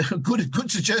 a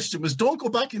good suggestion was don't go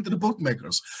back into the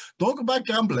bookmakers. Don't go back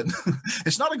gambling.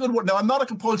 It's not a good one. Now, I'm not a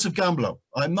compulsive gambler.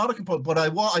 But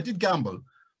I did gamble.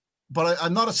 But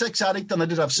I'm not a sex addict, and I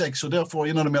did have sex. So therefore,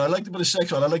 you know what I mean? I like a bit of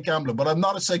sex, and I like gambling, but I'm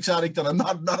not a sex addict, and I'm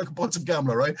not a compulsive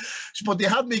gambler, right? But they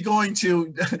had me going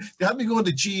to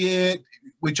GA,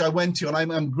 which I went to, and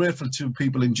I'm grateful to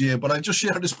people in GA. But I just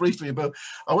shared this briefly about,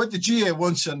 I went to GA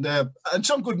once, and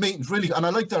some good meetings, really. And I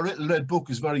like their little red book.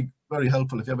 Is very, very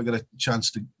helpful if you ever get a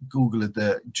chance to Google it,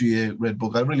 the GA red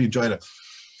book. I really enjoyed it.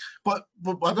 But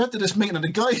I went to this meeting, and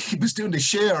the guy, he was doing the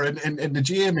share in the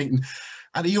GA meeting,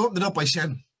 and he opened it up by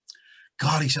saying,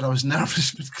 God, he said, I was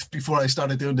nervous before I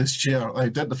started doing this chair. I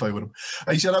identify with him.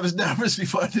 He said, I was nervous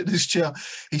before I did this chair.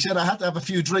 He said, I had to have a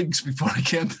few drinks before I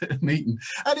came to the meeting.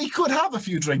 And he could have a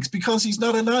few drinks because he's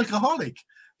not an alcoholic.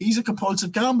 He's a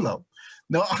compulsive gambler.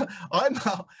 No,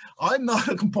 I'm not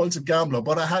a compulsive gambler,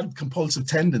 but I had compulsive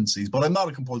tendencies. But I'm not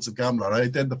a compulsive gambler. I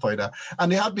identify that.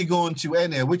 And they had me going to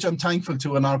NA, which I'm thankful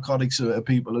to narcotics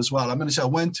people as well. I'm going to say I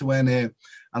went to NA,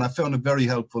 and I found it very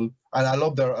helpful. And I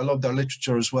love their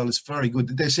literature as well. It's very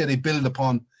good. They say they build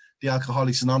upon the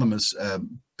Alcoholics Anonymous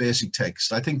basic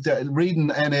text. I think that reading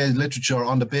NA literature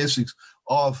on the basics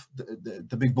of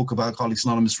the big book of Alcoholics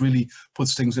Anonymous really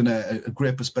puts things in a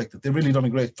great perspective. They've really done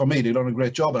they've done a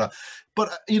great job of that.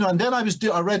 But, and then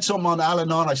I read something on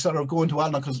Al-Anon. I started going to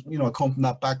Al-Anon because, I come from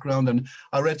that background, and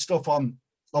I read stuff I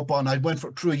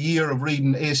went through a year of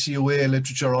reading ACOA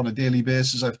literature on a daily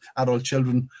basis. I've adult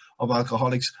children of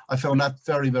alcoholics. I found that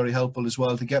very, very helpful as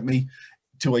well to get me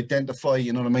to identify,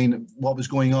 what was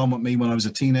going on with me when I was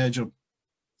a teenager.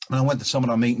 And I went to some of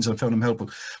our meetings and found them helpful.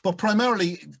 But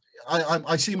primarily,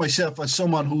 I see myself as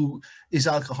someone who is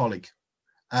alcoholic.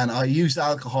 And I used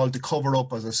alcohol to cover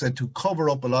up, as I said, to cover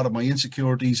up a lot of my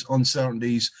insecurities,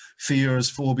 uncertainties, fears,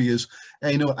 phobias.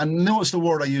 And notice the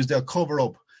word I used there, cover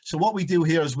up. So what we do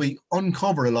here is we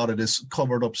uncover a lot of this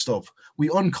covered up stuff. We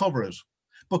uncover it,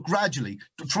 but gradually.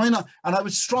 Try not, and I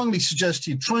would strongly suggest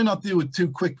to you, try not to do it too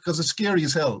quick because it's scary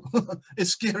as hell.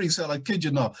 It's scary as hell, I kid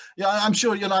you not. Yeah, I'm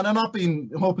sure, and I'm not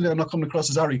hopefully I'm not coming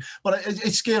across as Ari, but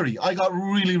it's scary. I got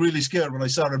really, really scared when I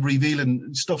started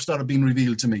stuff started being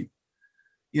revealed to me.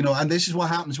 And this is what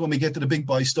happens when we get to the big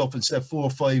boy stuff in step 4,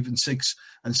 5, and 6,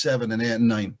 and 7, and 8, and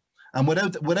 9. And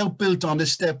without built on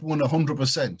this step 1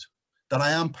 100%, that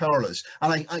I am powerless.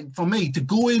 And for me, to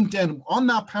go in then on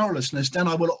that powerlessness, then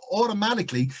I will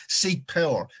automatically seek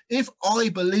power. If I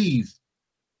believe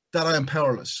that I am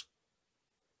powerless,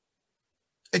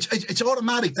 it's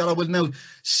automatic that I will now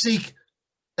seek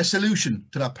a solution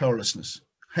to that powerlessness.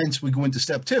 Hence, we go into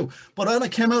step 2. But when I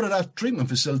came out of that treatment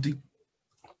facility,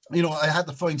 I had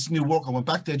to find some new work. I went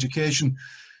back to education,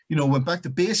 went back to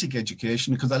basic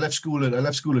education because I left school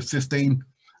at 15.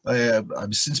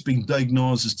 I've since been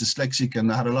diagnosed as dyslexic,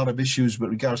 and I had a lot of issues with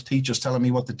regards to teachers telling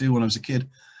me what to do when I was a kid.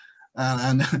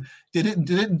 And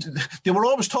they were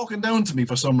always talking down to me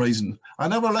for some reason. I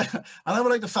never like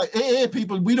the fact, hey,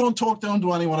 people, we don't talk down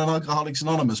to anyone in Alcoholics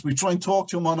Anonymous. We try and talk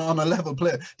to them on a level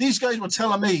play. These guys were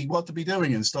telling me what to be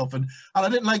doing and stuff, and I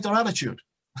didn't like their attitude.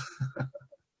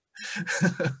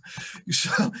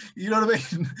 So, you know what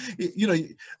I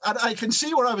mean? And I can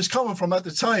see where I was coming from at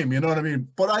the time, you know what I mean?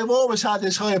 But I've always had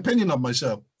this high opinion of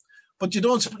myself. But you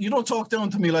don't talk down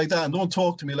to me like that, and don't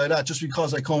talk to me like that just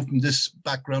because I come from this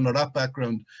background or that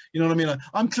background. You know what I mean?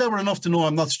 I'm clever enough to know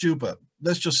I'm not stupid.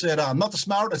 Let's just say that. I'm not the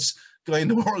smartest guy in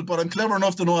the world, but I'm clever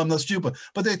enough to know I'm not stupid.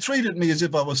 But they treated me as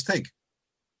if I was thick.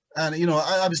 And,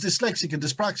 I was dyslexic and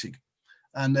dyspraxic.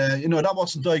 And, that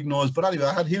wasn't diagnosed. But anyway,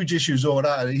 I had huge issues over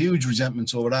that, huge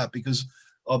resentments over that because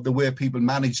of the way people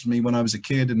managed me when I was a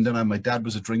kid. And then my dad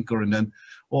was a drinker, and then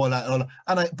all that.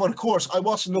 But of course, I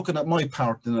wasn't looking at my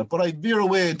part in it. But I veer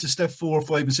away into step 4,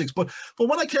 5, and 6. But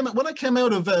when I came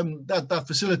out of that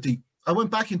facility, I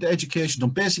went back into education, on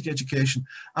basic education,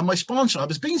 and my sponsor, I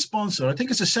was being sponsored. I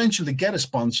think it's essential to get a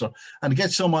sponsor and to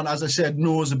get someone, as I said,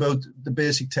 knows about the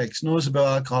basic text, knows about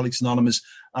Alcoholics Anonymous,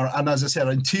 and as I said,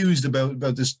 enthused about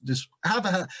this.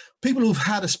 People who've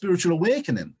had a spiritual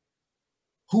awakening,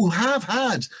 who have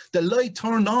had the light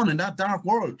turned on in that dark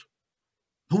world,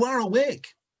 who are awake.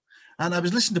 And I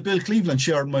was listening to Bill Cleveland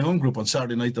share in my home group on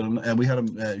Saturday night, and we had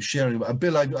him sharing.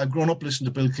 Bill, I've grown up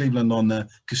listening to Bill Cleveland on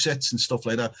cassettes and stuff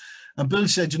like that. And Bill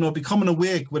said, becoming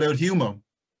awake without humor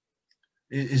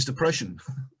is depression.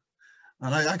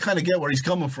 And I kind of get where he's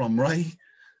coming from, right?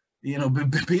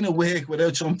 Being awake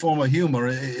without some form of humor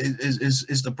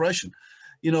is depression.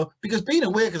 Because being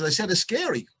awake, as I said, is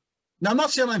scary. Now, I'm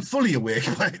not saying I'm fully awake.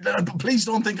 Please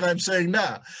don't think I'm saying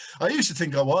that. I used to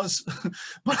think I was,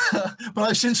 but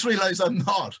I've since realized I'm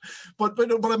not. But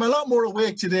I'm a lot more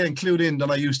awake today and clued in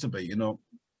than I used to be,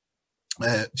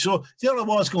 So there I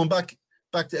was going back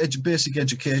to basic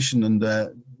education, and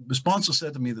the sponsor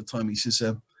said to me at the time, he says,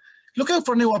 look out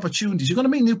for new opportunities. You're going to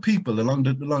meet new people along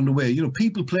the way,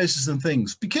 people, places and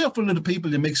things. Be careful of the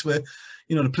people you mix with,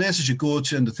 the places you go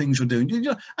to and the things you're doing.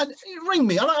 And you ring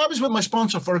me. I was with my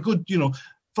sponsor for a good,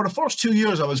 for the first 2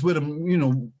 years I was with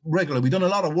him, regularly. We done a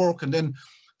lot of work, and then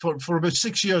for about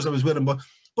 6 years I was with him.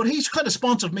 But he's kind of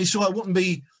sponsored me so I wouldn't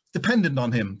be dependent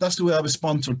on him. That's the way I was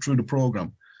sponsored through the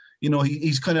program.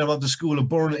 He's kind of the school of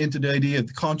born into the idea of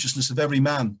the consciousness of every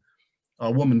man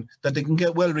or woman that they can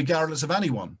get well regardless of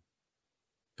anyone,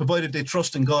 provided they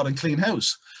trust in God and clean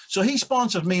house. So he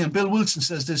sponsored me, and Bill Wilson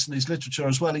says this in his literature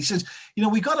as well. He says,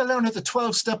 we got to learn how to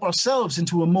 12-step ourselves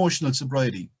into emotional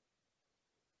sobriety.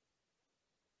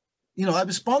 I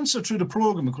was sponsored through the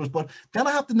program, of course, but then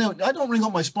I have to know, I don't ring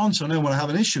up my sponsor now when I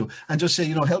have an issue and just say,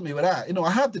 help me with that.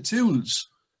 I had the tools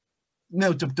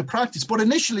now to practice, but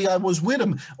initially I was with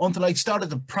him until I started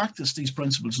to practice these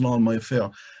principles in all my affair.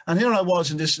 And here I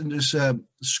was in this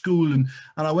school, and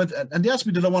I went, and they asked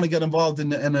me, did I want to get involved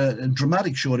in a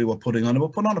dramatic show they were putting on. They were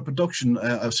putting on a production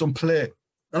of some play,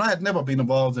 and I had never been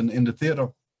involved in the theatre.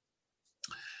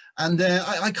 And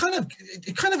it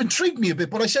kind of intrigued me a bit,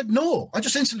 but I said no. I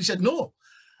just instantly said no.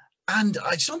 And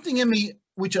something in me,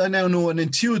 which I now know, an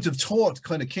intuitive thought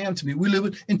kind of came to me. We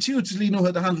intuitively know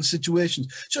how to handle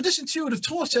situations. So this intuitive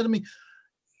thought said to me,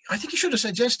 I think you should have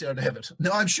said yes there, David.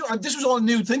 Now, I'm sure this was all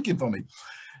new thinking for me.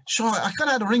 So I kind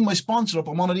of had to ring my sponsor up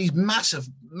on one of these massive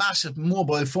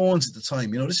mobile phones at the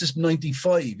time. This is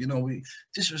 95.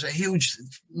 This was a huge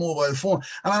mobile phone.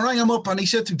 And I rang him up, and he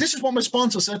said to me, this is what my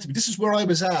sponsor said to me. This is where I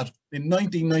was at in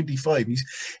 1995.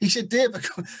 He said, David,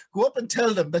 go up and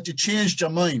tell them that you changed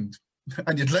your mind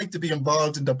and you'd like to be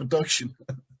involved in the production.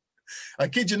 I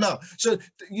kid you not. So,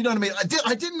 you know what I mean?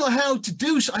 I didn't know how to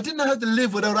do so. I didn't know how to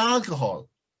live without alcohol.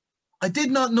 I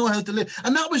did not know how to live.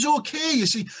 And that was okay. You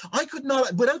see, I could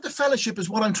not, without the fellowship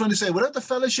is what I'm trying to say. Without the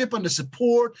fellowship and the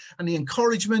support and the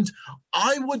encouragement,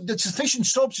 the sufficient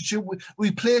substitute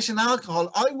replacing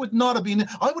alcohol, I would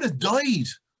have died.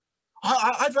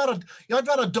 I'd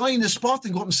rather die in the spot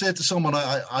than go up and say to someone,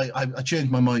 I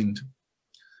changed my mind.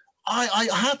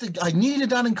 I needed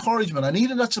that encouragement. I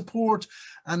needed that support.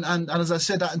 And as I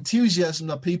said, that enthusiasm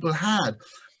that people had.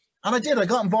 And I did. I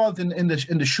got involved in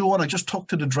the show, and I just took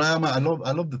to the drama. I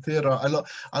love the theatre.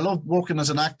 I love working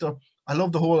as an actor. I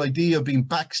love the whole idea of being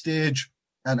backstage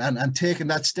and taking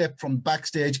that step from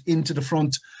backstage into the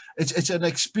front. It's an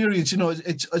experience.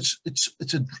 It's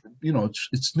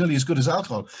nearly as good as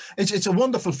alcohol. It's a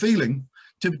wonderful feeling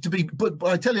to be. But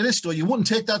I tell you this though, you wouldn't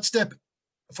take that step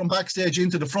from backstage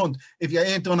into the front if you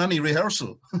ain't done any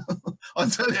rehearsal. I'll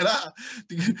tell you that.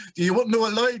 You wouldn't know a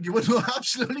line. You wouldn't know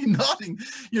absolutely nothing.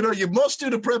 You must do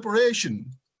the preparation.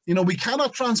 We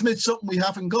cannot transmit something we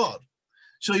haven't got.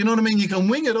 So, you know what I mean? You can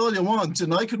wing it all you want,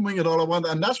 and I can wing it all I want.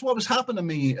 And that's what was happening to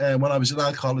me when I was in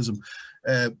alcoholism,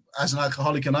 as an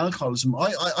alcoholic in alcoholism.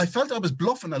 I felt I was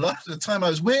bluffing a lot at the time. I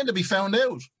was waiting to be found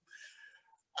out.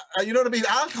 You know what I mean?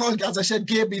 Alcohol, as I said,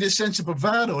 gave me this sense of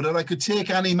bravado that I could take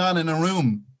any man in a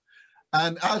room.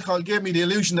 And alcohol gave me the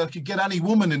illusion that I could get any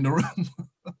woman in the room.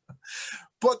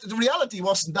 But the reality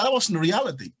wasn't the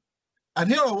reality.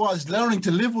 And here I was learning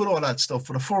to live with all that stuff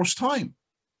for the first time.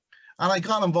 And I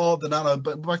got involved in that. I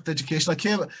went back to education.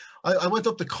 I went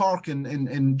up to Cork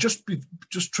in just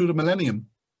through the millennium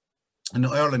in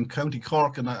Ireland, County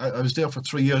Cork. And I was there for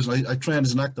 3 years. And I trained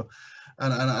as an actor.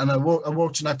 And I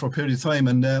worked in that for a period of time,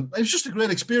 and it was just a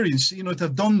great experience, to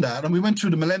have done that. And we went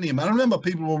through the millennium. And I remember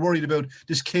people were worried about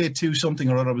this K2 something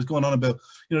or other was going on about,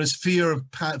 this fear of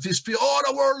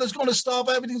the world is going to stop,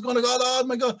 everything's going to go, oh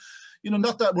my God,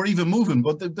 not that we're even moving,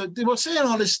 but they were saying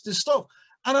all this stuff.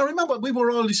 And I remember we were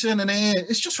always saying in AA,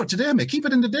 it's just for today, mate, keep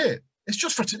it in the day. It's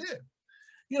just for today.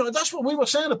 That's what we were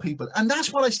saying to people. And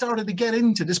that's what I started to get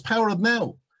into, this power of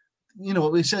now.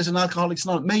 It says in Alcoholics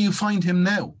Anonymous, may you find him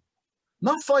now.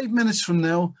 Not 5 minutes from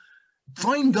now.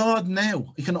 Find God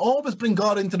now. You can always bring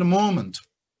God into the moment.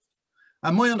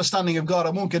 And my understanding of God,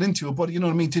 I won't get into it, but you know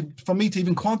what I mean? For me to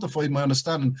even quantify my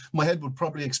understanding, my head would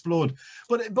probably explode.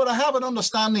 But I have an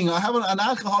understanding. And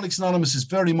Alcoholics Anonymous is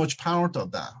very much part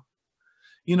of that.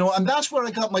 And that's where I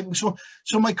got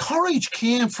so my courage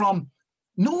came from.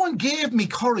 No one gave me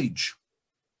courage.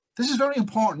 This is very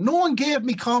important. No one gave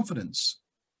me confidence.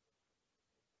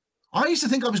 I used to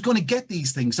think I was going to get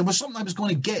these things. There was something I was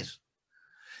going to get.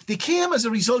 They came as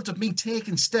a result of me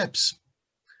taking steps,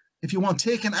 if you want,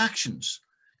 taking actions,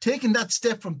 taking that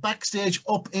step from backstage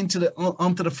up onto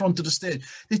the front of the stage.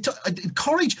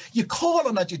 Courage, you call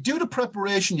on that, you do the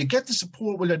preparation, you get the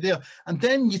support while you're there, and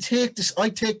then you take this. I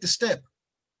take the step.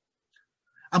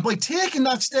 And by taking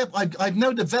that step, I've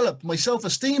now developed, my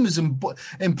self-esteem is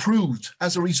improved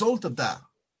as a result of that.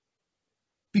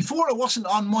 Before, it wasn't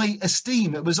on my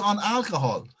esteem, it was on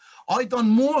alcohol. I'd done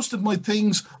most of my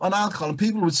things on alcohol, and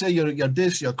people would say, you're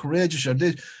this, you're courageous, you're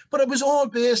this. But it was all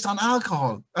based on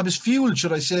alcohol. I was fueled,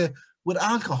 should I say, with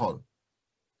alcohol.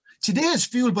 Today, it's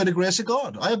fueled by the grace of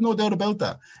God. I have no doubt about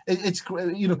that. It's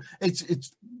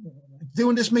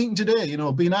doing this meeting today,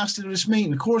 being asked to do this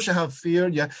meeting. Of course, you have fear,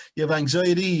 you have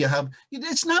anxiety,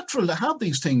 it's natural to have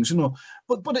these things,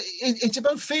 but it's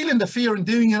about feeling the fear and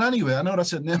doing it anyway. I know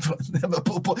that's never,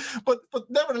 but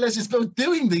nevertheless, it's about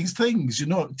doing these things,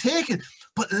 take it,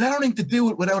 but learning to do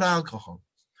it without alcohol.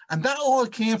 And that all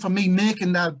came from me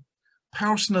making that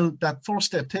first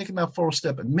step, taking that first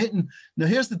step, admitting. Now,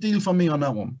 here's the deal for me on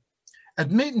that one.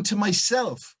 Admitting to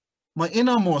myself, my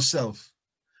innermost self,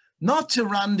 not to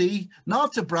Randy,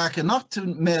 not to Bracken, not to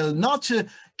Mel, not to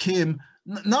Kim,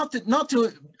 not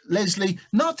to Leslie,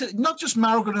 not just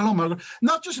Margaret, hello Margaret,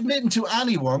 not just admitting to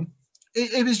anyone.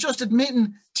 It was just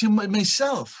admitting to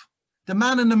myself, the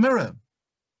man in the mirror.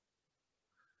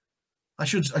 I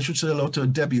should say hello to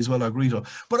Debbie as well, I agree to her.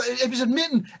 But it was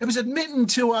admitting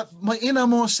to my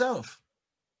innermost self.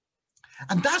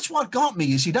 And that's what got me,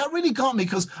 you see, that really got me,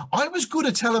 because I was good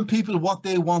at telling people what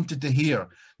they wanted to hear.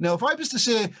 Now, if I was to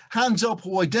say, hands up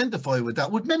who identify with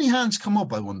that, would many hands come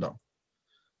up, I wonder?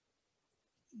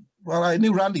 Well, I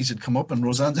knew Randy's had come up and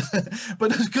Roseanne's,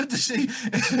 but it's good to see,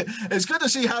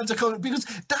 hands are coming, because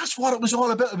that's what it was all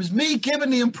about. It was me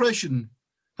giving the impression,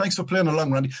 thanks for playing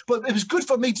along, Randy, but it was good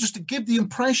for me just to give the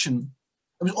impression.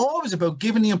 It was always about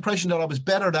giving the impression that I was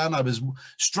better than, I was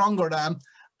stronger than,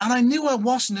 and I knew I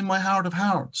wasn't in my heart of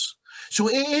hearts.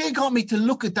 So AA got me to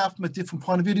look at that from a different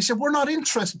point of view. He said, we're not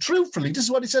interested, truthfully, this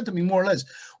is what he said to me more or less,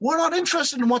 we're not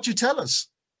interested in what you tell us.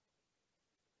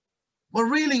 We're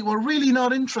really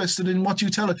not interested in what you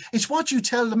tell us. It's what you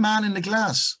tell the man in the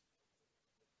glass.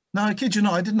 Now, I kid you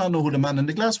not, I did not know who the man in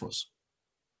the glass was.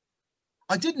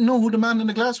 I didn't know who the man in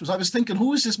the glass was. I was thinking,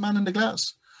 who is this man in the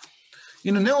glass?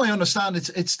 Now I understand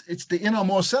it's the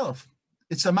innermost self.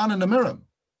 It's the man in the mirror.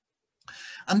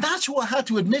 And that's what I had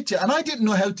to admit to. And I didn't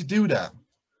know how to do that.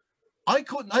 I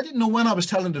didn't know when I was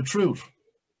telling the truth.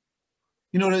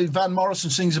 Van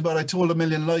Morrison sings about, I told a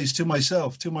million lies to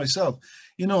myself. And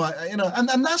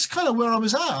that's kind of where I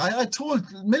was at. I told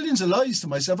millions of lies to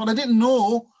myself, and I didn't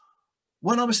know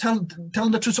when I was telling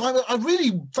the truth. So I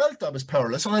really felt I was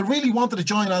powerless, and I really wanted to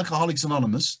join Alcoholics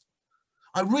Anonymous.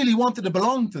 I really wanted to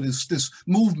belong to this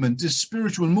movement, this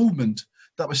spiritual movement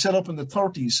that was set up in the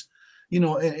 30s,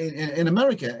 in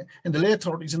America, in the late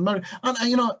 30s in America.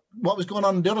 And what was going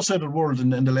on the other side of the world in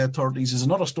the late 30s is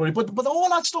another story. But all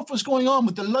that stuff was going on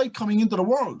with the light coming into the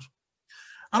world.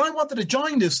 And I wanted to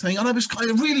join this thing, and I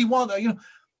really wanted,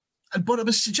 but it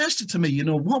was suggested to me, and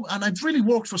I've really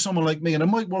worked for someone like me, and it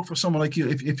might work for someone like you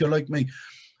if you're like me,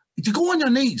 to go on your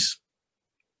knees.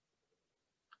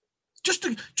 Just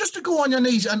to go on your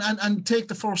knees and take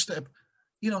the first step,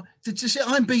 to say,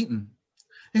 I'm beaten.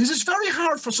 Because it's very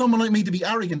hard for someone like me to be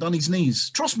arrogant on his knees.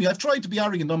 Trust me, I've tried to be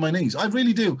arrogant on my knees. I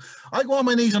really do. I go on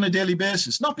my knees on a daily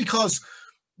basis, not because,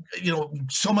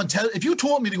 if you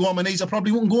told me to go on my knees, I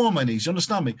probably wouldn't go on my knees. You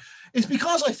understand me? It's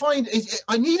because I find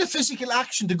I need a physical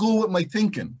action to go with my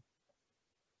thinking.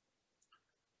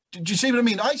 Do you see what I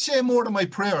mean? I say more than my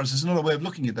prayers is another way of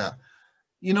looking at that.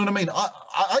 You know what I mean?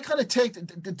 I kind of take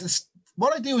this.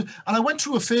 What I do, and I went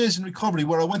through a phase in recovery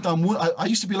where I went on one. I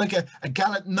used to be like a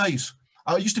gallant knight.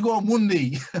 I used to go on one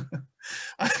knee.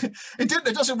 It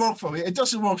doesn't work for me. It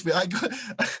doesn't work for me.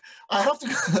 I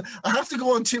have to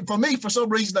go on two. For me, for some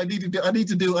reason, I need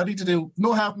to do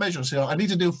no half measures here. I need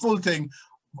to do full thing,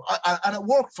 and it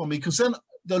worked for me, because then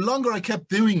the longer I kept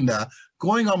doing that,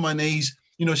 going on my knees,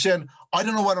 saying, I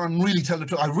don't know whether I'm really telling the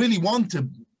truth. I really want to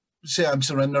say I'm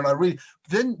surrendering.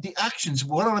 Then the actions,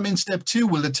 whether I'm in step 2,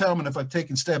 will determine if I've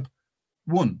taken step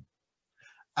 1,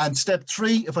 and step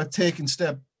 3 if I've taken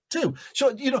step 2. So,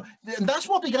 and that's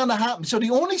what began to happen. So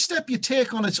the only step you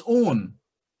take on its own,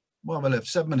 well, I left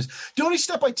 7 minutes. The only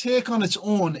step I take on its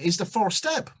own is the first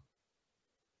step.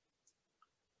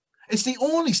 It's the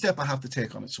only step I have to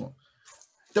take on its own.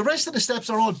 The rest of the steps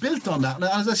are all built on that. And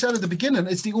as I said at the beginning,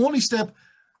 it's the only step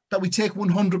that we take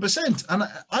 100%. And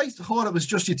I thought it was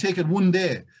just you take it one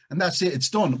day and that's it, it's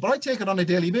done. But I take it on a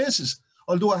daily basis.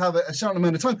 Although I have a certain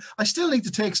amount of time, I still need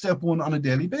to take step 1 on a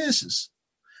daily basis.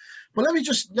 But let me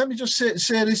just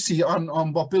say this to you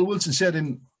on what Bill Wilson said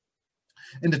in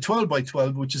the 12 by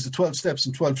 12, which is the 12 steps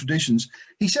and 12 traditions.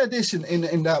 He said this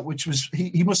in that, which was,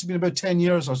 he must have been about 10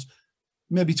 years or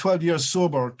maybe 12 years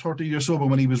sober, 30 years sober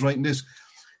when he was writing this.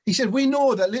 He said, we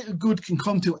know that little good can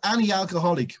come to any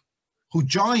alcoholic who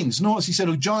joins, notice he said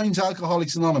who joins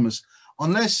Alcoholics Anonymous,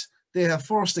 unless they have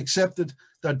first accepted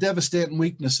their devastating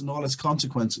weakness and all its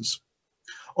consequences.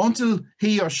 Until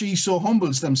he or she so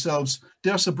humbles themselves,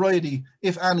 their sobriety,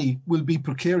 if any, will be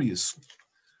precarious.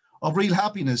 Of real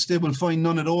happiness, they will find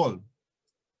none at all.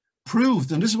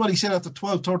 Proved, and this is what he said after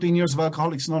 12, 13 years of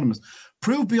Alcoholics Anonymous,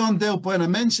 proved beyond doubt by an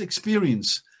immense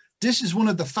experience, this is one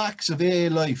of the facts of AA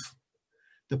life.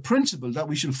 The principle that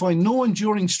we shall find no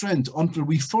enduring strength until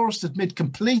we first admit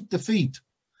complete defeat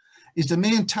is the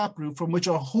main taproot from which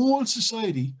our whole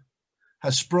society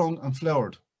has sprung and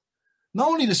flowered. Not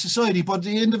only the society, but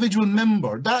the individual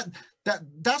member.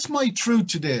 That's my truth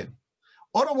today.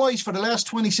 Otherwise, for the last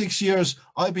 26 years,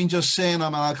 I've been just saying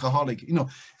I'm an alcoholic. You know,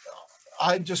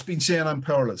 I've just been saying I'm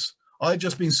powerless. I've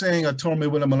just been saying I turned my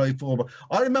will and my life over.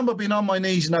 I remember being on my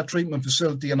knees in that treatment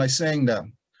facility and I sang that.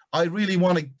 I really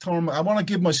want to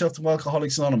give myself to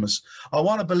Alcoholics Anonymous. I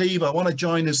want to believe, I want to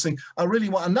join this thing. I really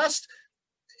want, and that's,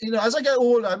 you know, as I get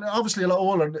older, I'm obviously a lot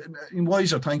older and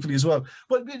wiser, thankfully, as well.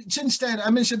 But since then,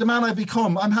 I mean, the man I've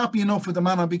become, I'm happy enough with the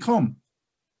man I've become.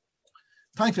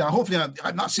 Thankfully, hopefully,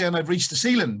 I'm not saying I've reached the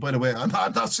ceiling, by the way. I'm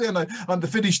not saying I'm the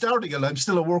finished article. I'm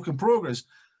still a work in progress.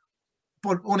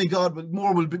 But only God,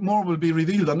 more will be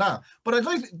revealed on that. But I'd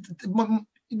like,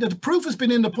 the proof has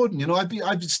been in the pudding. You know,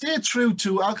 I've stayed true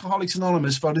to Alcoholics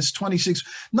Anonymous for this 26.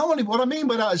 Not only, what I mean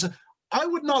by that is, I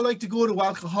would not like to go to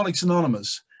Alcoholics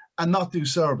Anonymous and not do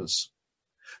service.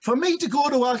 For me to go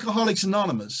to Alcoholics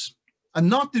Anonymous and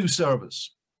not do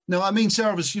service, now I mean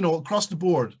service, you know, across the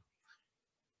board.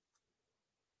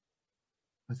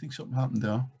 I think something happened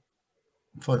there.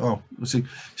 Oh, let's see.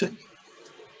 So,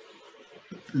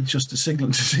 just the signal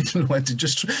went.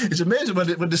 It's amazing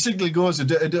when the signal goes,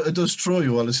 it does throw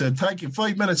you all. I said, thank you,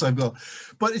 5 minutes I've got.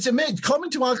 But it's amazing, coming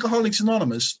to Alcoholics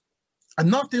Anonymous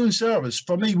and not doing service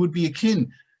for me would be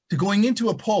akin to going into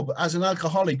a pub as an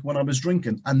alcoholic when I was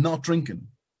drinking and not drinking.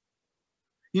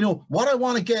 You know, what I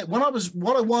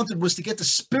wanted was to get the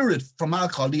spirit from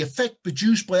alcohol, the effect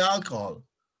produced by alcohol.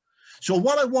 So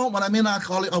what I want when I'm in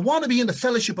alcoholic, I want to be in the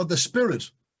fellowship of the Spirit.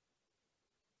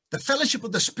 The fellowship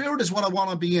of the Spirit is what I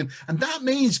want to be in. And that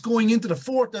means going into the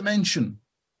fourth dimension.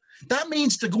 That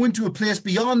means to go into a place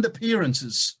beyond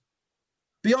appearances,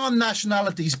 beyond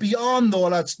nationalities, beyond all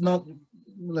that's not,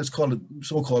 let's call it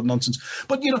so-called nonsense.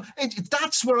 But, you know,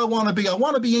 that's where I want to be. I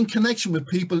want to be in connection with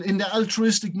people in the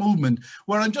altruistic movement,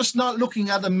 where I'm just not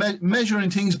looking at and measuring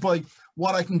things by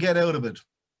what I can get out of it.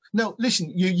 Now, listen,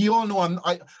 you all know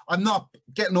I'm not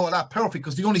getting all that perfect,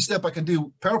 because the only step I can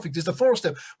do perfect is the first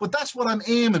step. But that's what I'm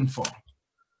aiming for.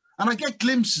 And I get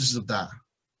glimpses of that.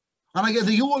 And I get,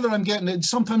 the older I'm getting, it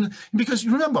sometimes, because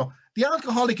you remember, the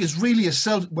alcoholic is really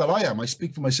I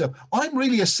speak for myself. I'm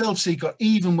really a self-seeker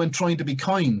even when trying to be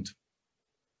kind.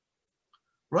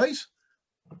 Right?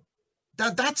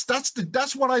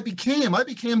 That's what I became. I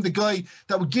became the guy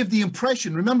that would give the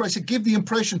impression. Remember, I said give the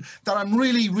impression that I'm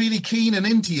really, really keen and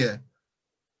into you.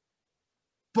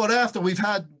 But after we've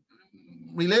had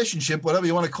relationship, whatever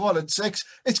you want to call it, sex,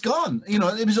 it's gone. You know,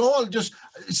 it was all just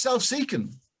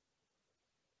self-seeking.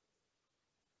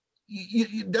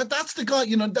 That's the guy.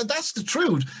 You know, that's the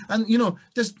truth. And you know,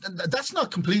 that's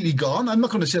not completely gone. I'm not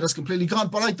going to say that's completely gone,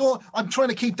 but I'm trying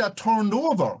to keep that turned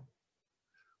over.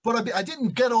 But I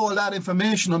didn't get all that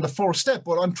information on the first step.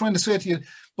 What I'm trying to say to you,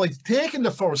 by taking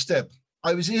the first step,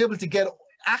 I was able to get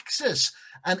access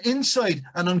and insight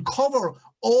and uncover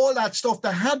all that stuff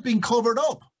that had been covered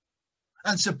up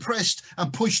and suppressed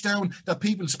and pushed down, that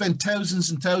people spend thousands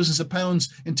and thousands of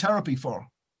pounds in therapy for.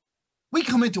 We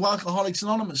come into Alcoholics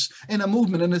Anonymous in a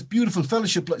movement, in a beautiful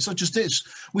fellowship such as this.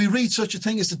 We read such a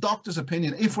thing as the doctor's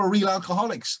opinion, if we're real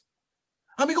alcoholics.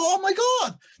 And we go, oh my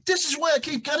God, this is why I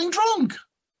keep getting drunk.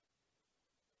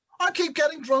 I keep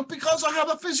getting drunk because I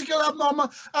have a physical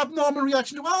abnormal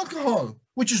reaction to alcohol,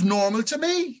 which is normal to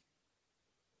me.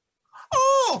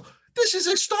 Oh, this is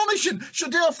astonishing. So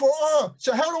therefore,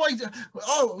 so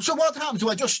what happens? Do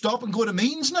I just stop and go to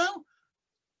means now?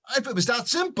 If it was that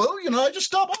simple, you know, I just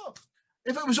stop up.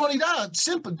 If it was only that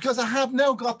simple, because I have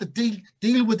now got to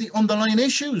deal with the underlying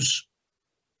issues.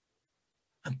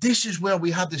 And this is where we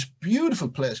have this beautiful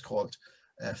place called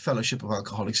Fellowship of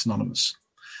Alcoholics Anonymous.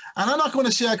 And I'm not going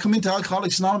to say I come into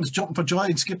Alcoholics Anonymous jumping for joy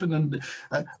and skipping. And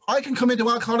I can come into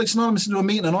Alcoholics Anonymous into a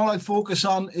meeting and all I focus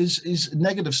on is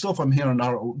negative stuff I'm hearing.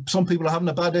 Or some people are having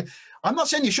a bad day. I'm not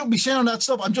saying you shouldn't be sharing that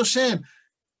stuff. I'm just saying,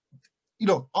 you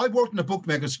know, I worked in the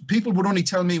bookmakers. People would only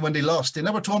tell me when they lost. They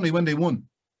never told me when they won.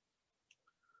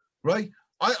 Right?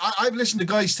 I've listened to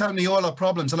guys telling me all their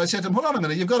problems. And I said to them, hold on a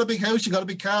minute. You've got a big house. You've got a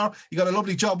big car. You got a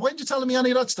lovely job. Why aren't you telling me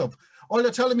any of that stuff? All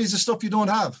you're telling me is the stuff you don't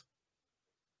have.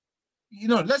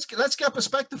 let's get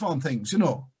perspective on things, And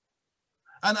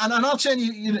I'm not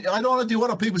saying I don't want to do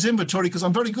other people's inventory because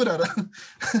I'm very good at it.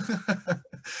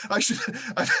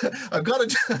 I've got to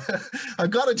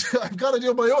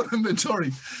do my own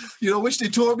inventory, which they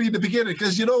told me in the beginning.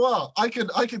 Because you know what, I can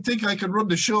think I can run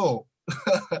the show.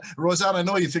 Roseanne, I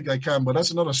know you think I can, but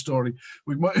that's another story.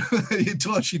 We might.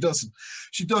 She doesn't.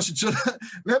 So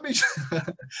let me.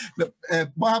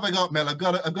 What have I got, Mel? I've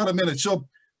got a minute. So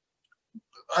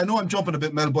I know I'm jumping a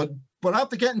bit, Mel, but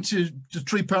after getting to the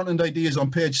 3 pertinent ideas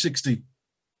on page 60,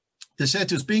 they said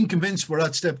to us, being convinced we're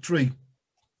at step 3,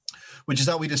 which is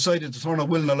that we decided to turn our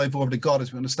will and our life over to God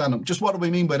as we understand Him. Just what do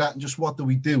we mean by that, and just what do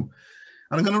we do?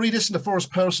 And I'm going to read this in the first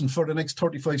person for the next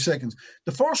 35 seconds.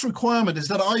 The first requirement is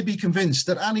that I be convinced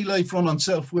that any life run on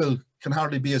self-will can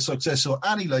hardly be a success. So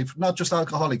any life, not just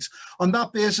alcoholics. On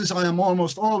that basis, I am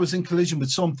almost always in collision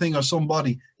with something or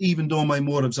somebody, even though my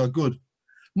motives are good.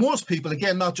 Most people,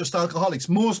 again, not just alcoholics,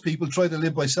 most people try to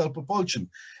live by self-propulsion.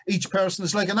 Each person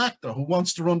is like an actor who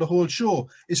wants to run the whole show,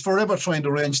 is forever trying to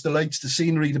arrange the lights, the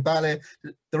scenery, the ballet,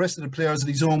 the rest of the players in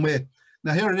his own way.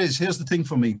 Now, here it is. Here's the thing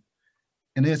for me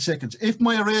in 8 seconds. If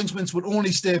my arrangements would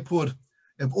only stay put,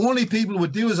 if only people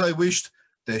would do as I wished,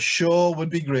 the show would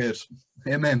be great.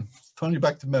 Amen. Turn you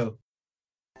back to Mel.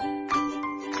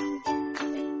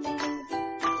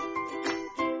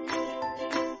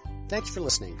 Thanks for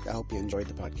listening. I hope you enjoyed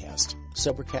the podcast.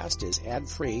 Sobercast is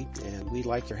ad-free, and we'd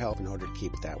like your help in order to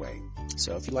keep it that way.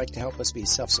 So if you'd like to help us be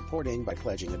self-supporting by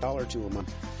pledging $1 or $2 a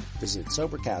month, visit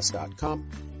Sobercast.com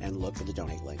and look for the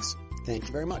donate links. Thank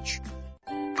you very much.